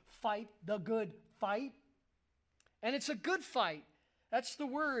do? Fight the good fight. And it's a good fight. That's the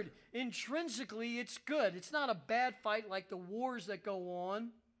word. Intrinsically, it's good. It's not a bad fight like the wars that go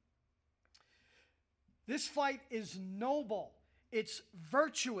on. This fight is noble. It's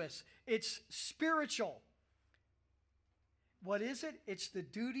virtuous. It's spiritual. What is it? It's the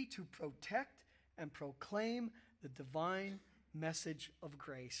duty to protect and proclaim the divine message of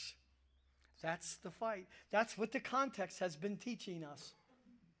grace. That's the fight. That's what the context has been teaching us.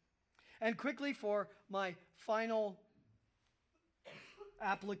 And quickly for my final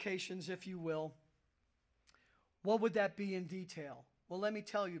applications, if you will, what would that be in detail? Well, let me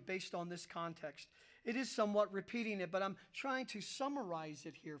tell you, based on this context, it is somewhat repeating it, but I'm trying to summarize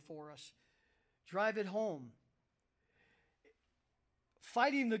it here for us. Drive it home.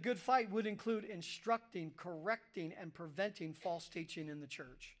 Fighting the good fight would include instructing, correcting, and preventing false teaching in the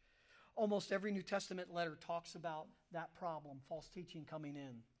church. Almost every New Testament letter talks about that problem, false teaching coming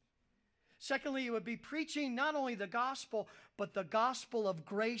in. Secondly, it would be preaching not only the gospel, but the gospel of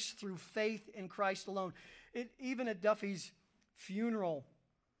grace through faith in Christ alone. Even at Duffy's funeral,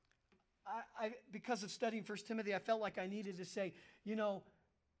 because of studying 1 Timothy, I felt like I needed to say,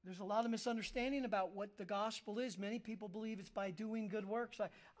 there's a lot of misunderstanding about what the gospel is. Many people believe it's by doing good works.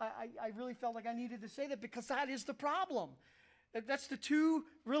 I really felt like I needed to say that because that is the problem. That's the two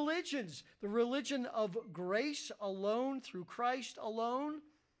religions. The religion of grace alone through Christ alone,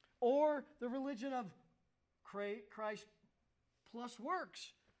 or the religion of Christ plus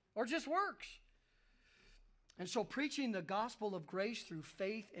works, or just works. And so preaching the gospel of grace through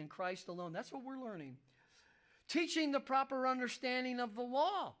faith in Christ alone, that's what we're learning. Teaching the proper understanding of the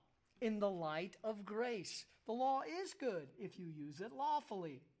law in the light of grace. The law is good if you use it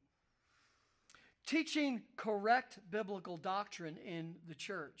lawfully. Teaching correct biblical doctrine in the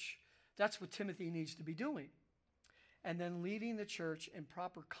church. That's what Timothy needs to be doing. And then leading the church in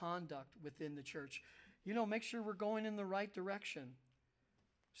proper conduct within the church. Make sure we're going in the right direction.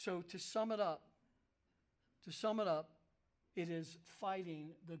 So to sum it up, it is fighting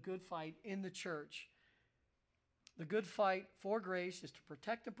the good fight in the church. The good fight for grace is to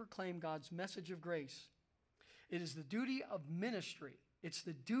protect and proclaim God's message of grace. It is the duty of ministry. It's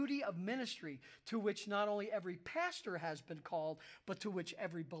the duty of ministry to which not only every pastor has been called, but to which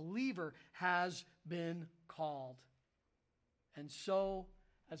every believer has been called. And so,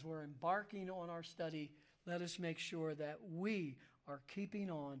 as we're embarking on our study, let us make sure that we are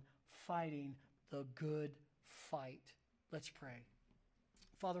keeping on fighting the good fight. Let's pray.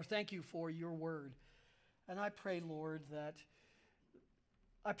 Father, thank you for your word. And I pray, Lord, that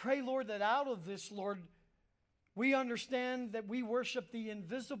out of this, Lord, we understand that we worship the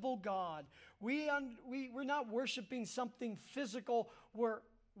invisible God. We're not worshiping something physical. We're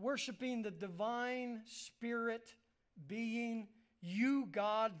worshiping the divine spirit being, you,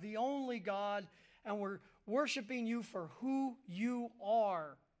 God, the only God, and we're worshiping you for who you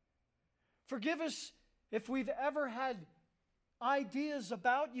are. Forgive us if we've ever had ideas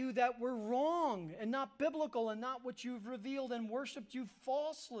about you that were wrong and not biblical and not what you've revealed, and worshiped you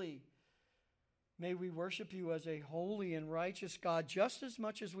falsely. May we worship you as a holy and righteous God just as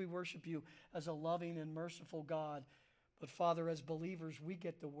much as we worship you as a loving and merciful God. But Father, as believers, we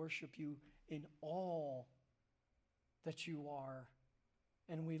get to worship you in all that you are.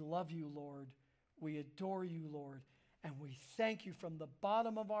 And we love you, Lord. We adore you, Lord. And we thank you from the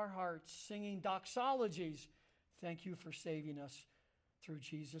bottom of our hearts, singing doxologies. Thank you for saving us through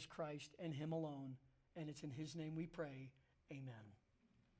Jesus Christ and Him alone. And it's in His name we pray. Amen.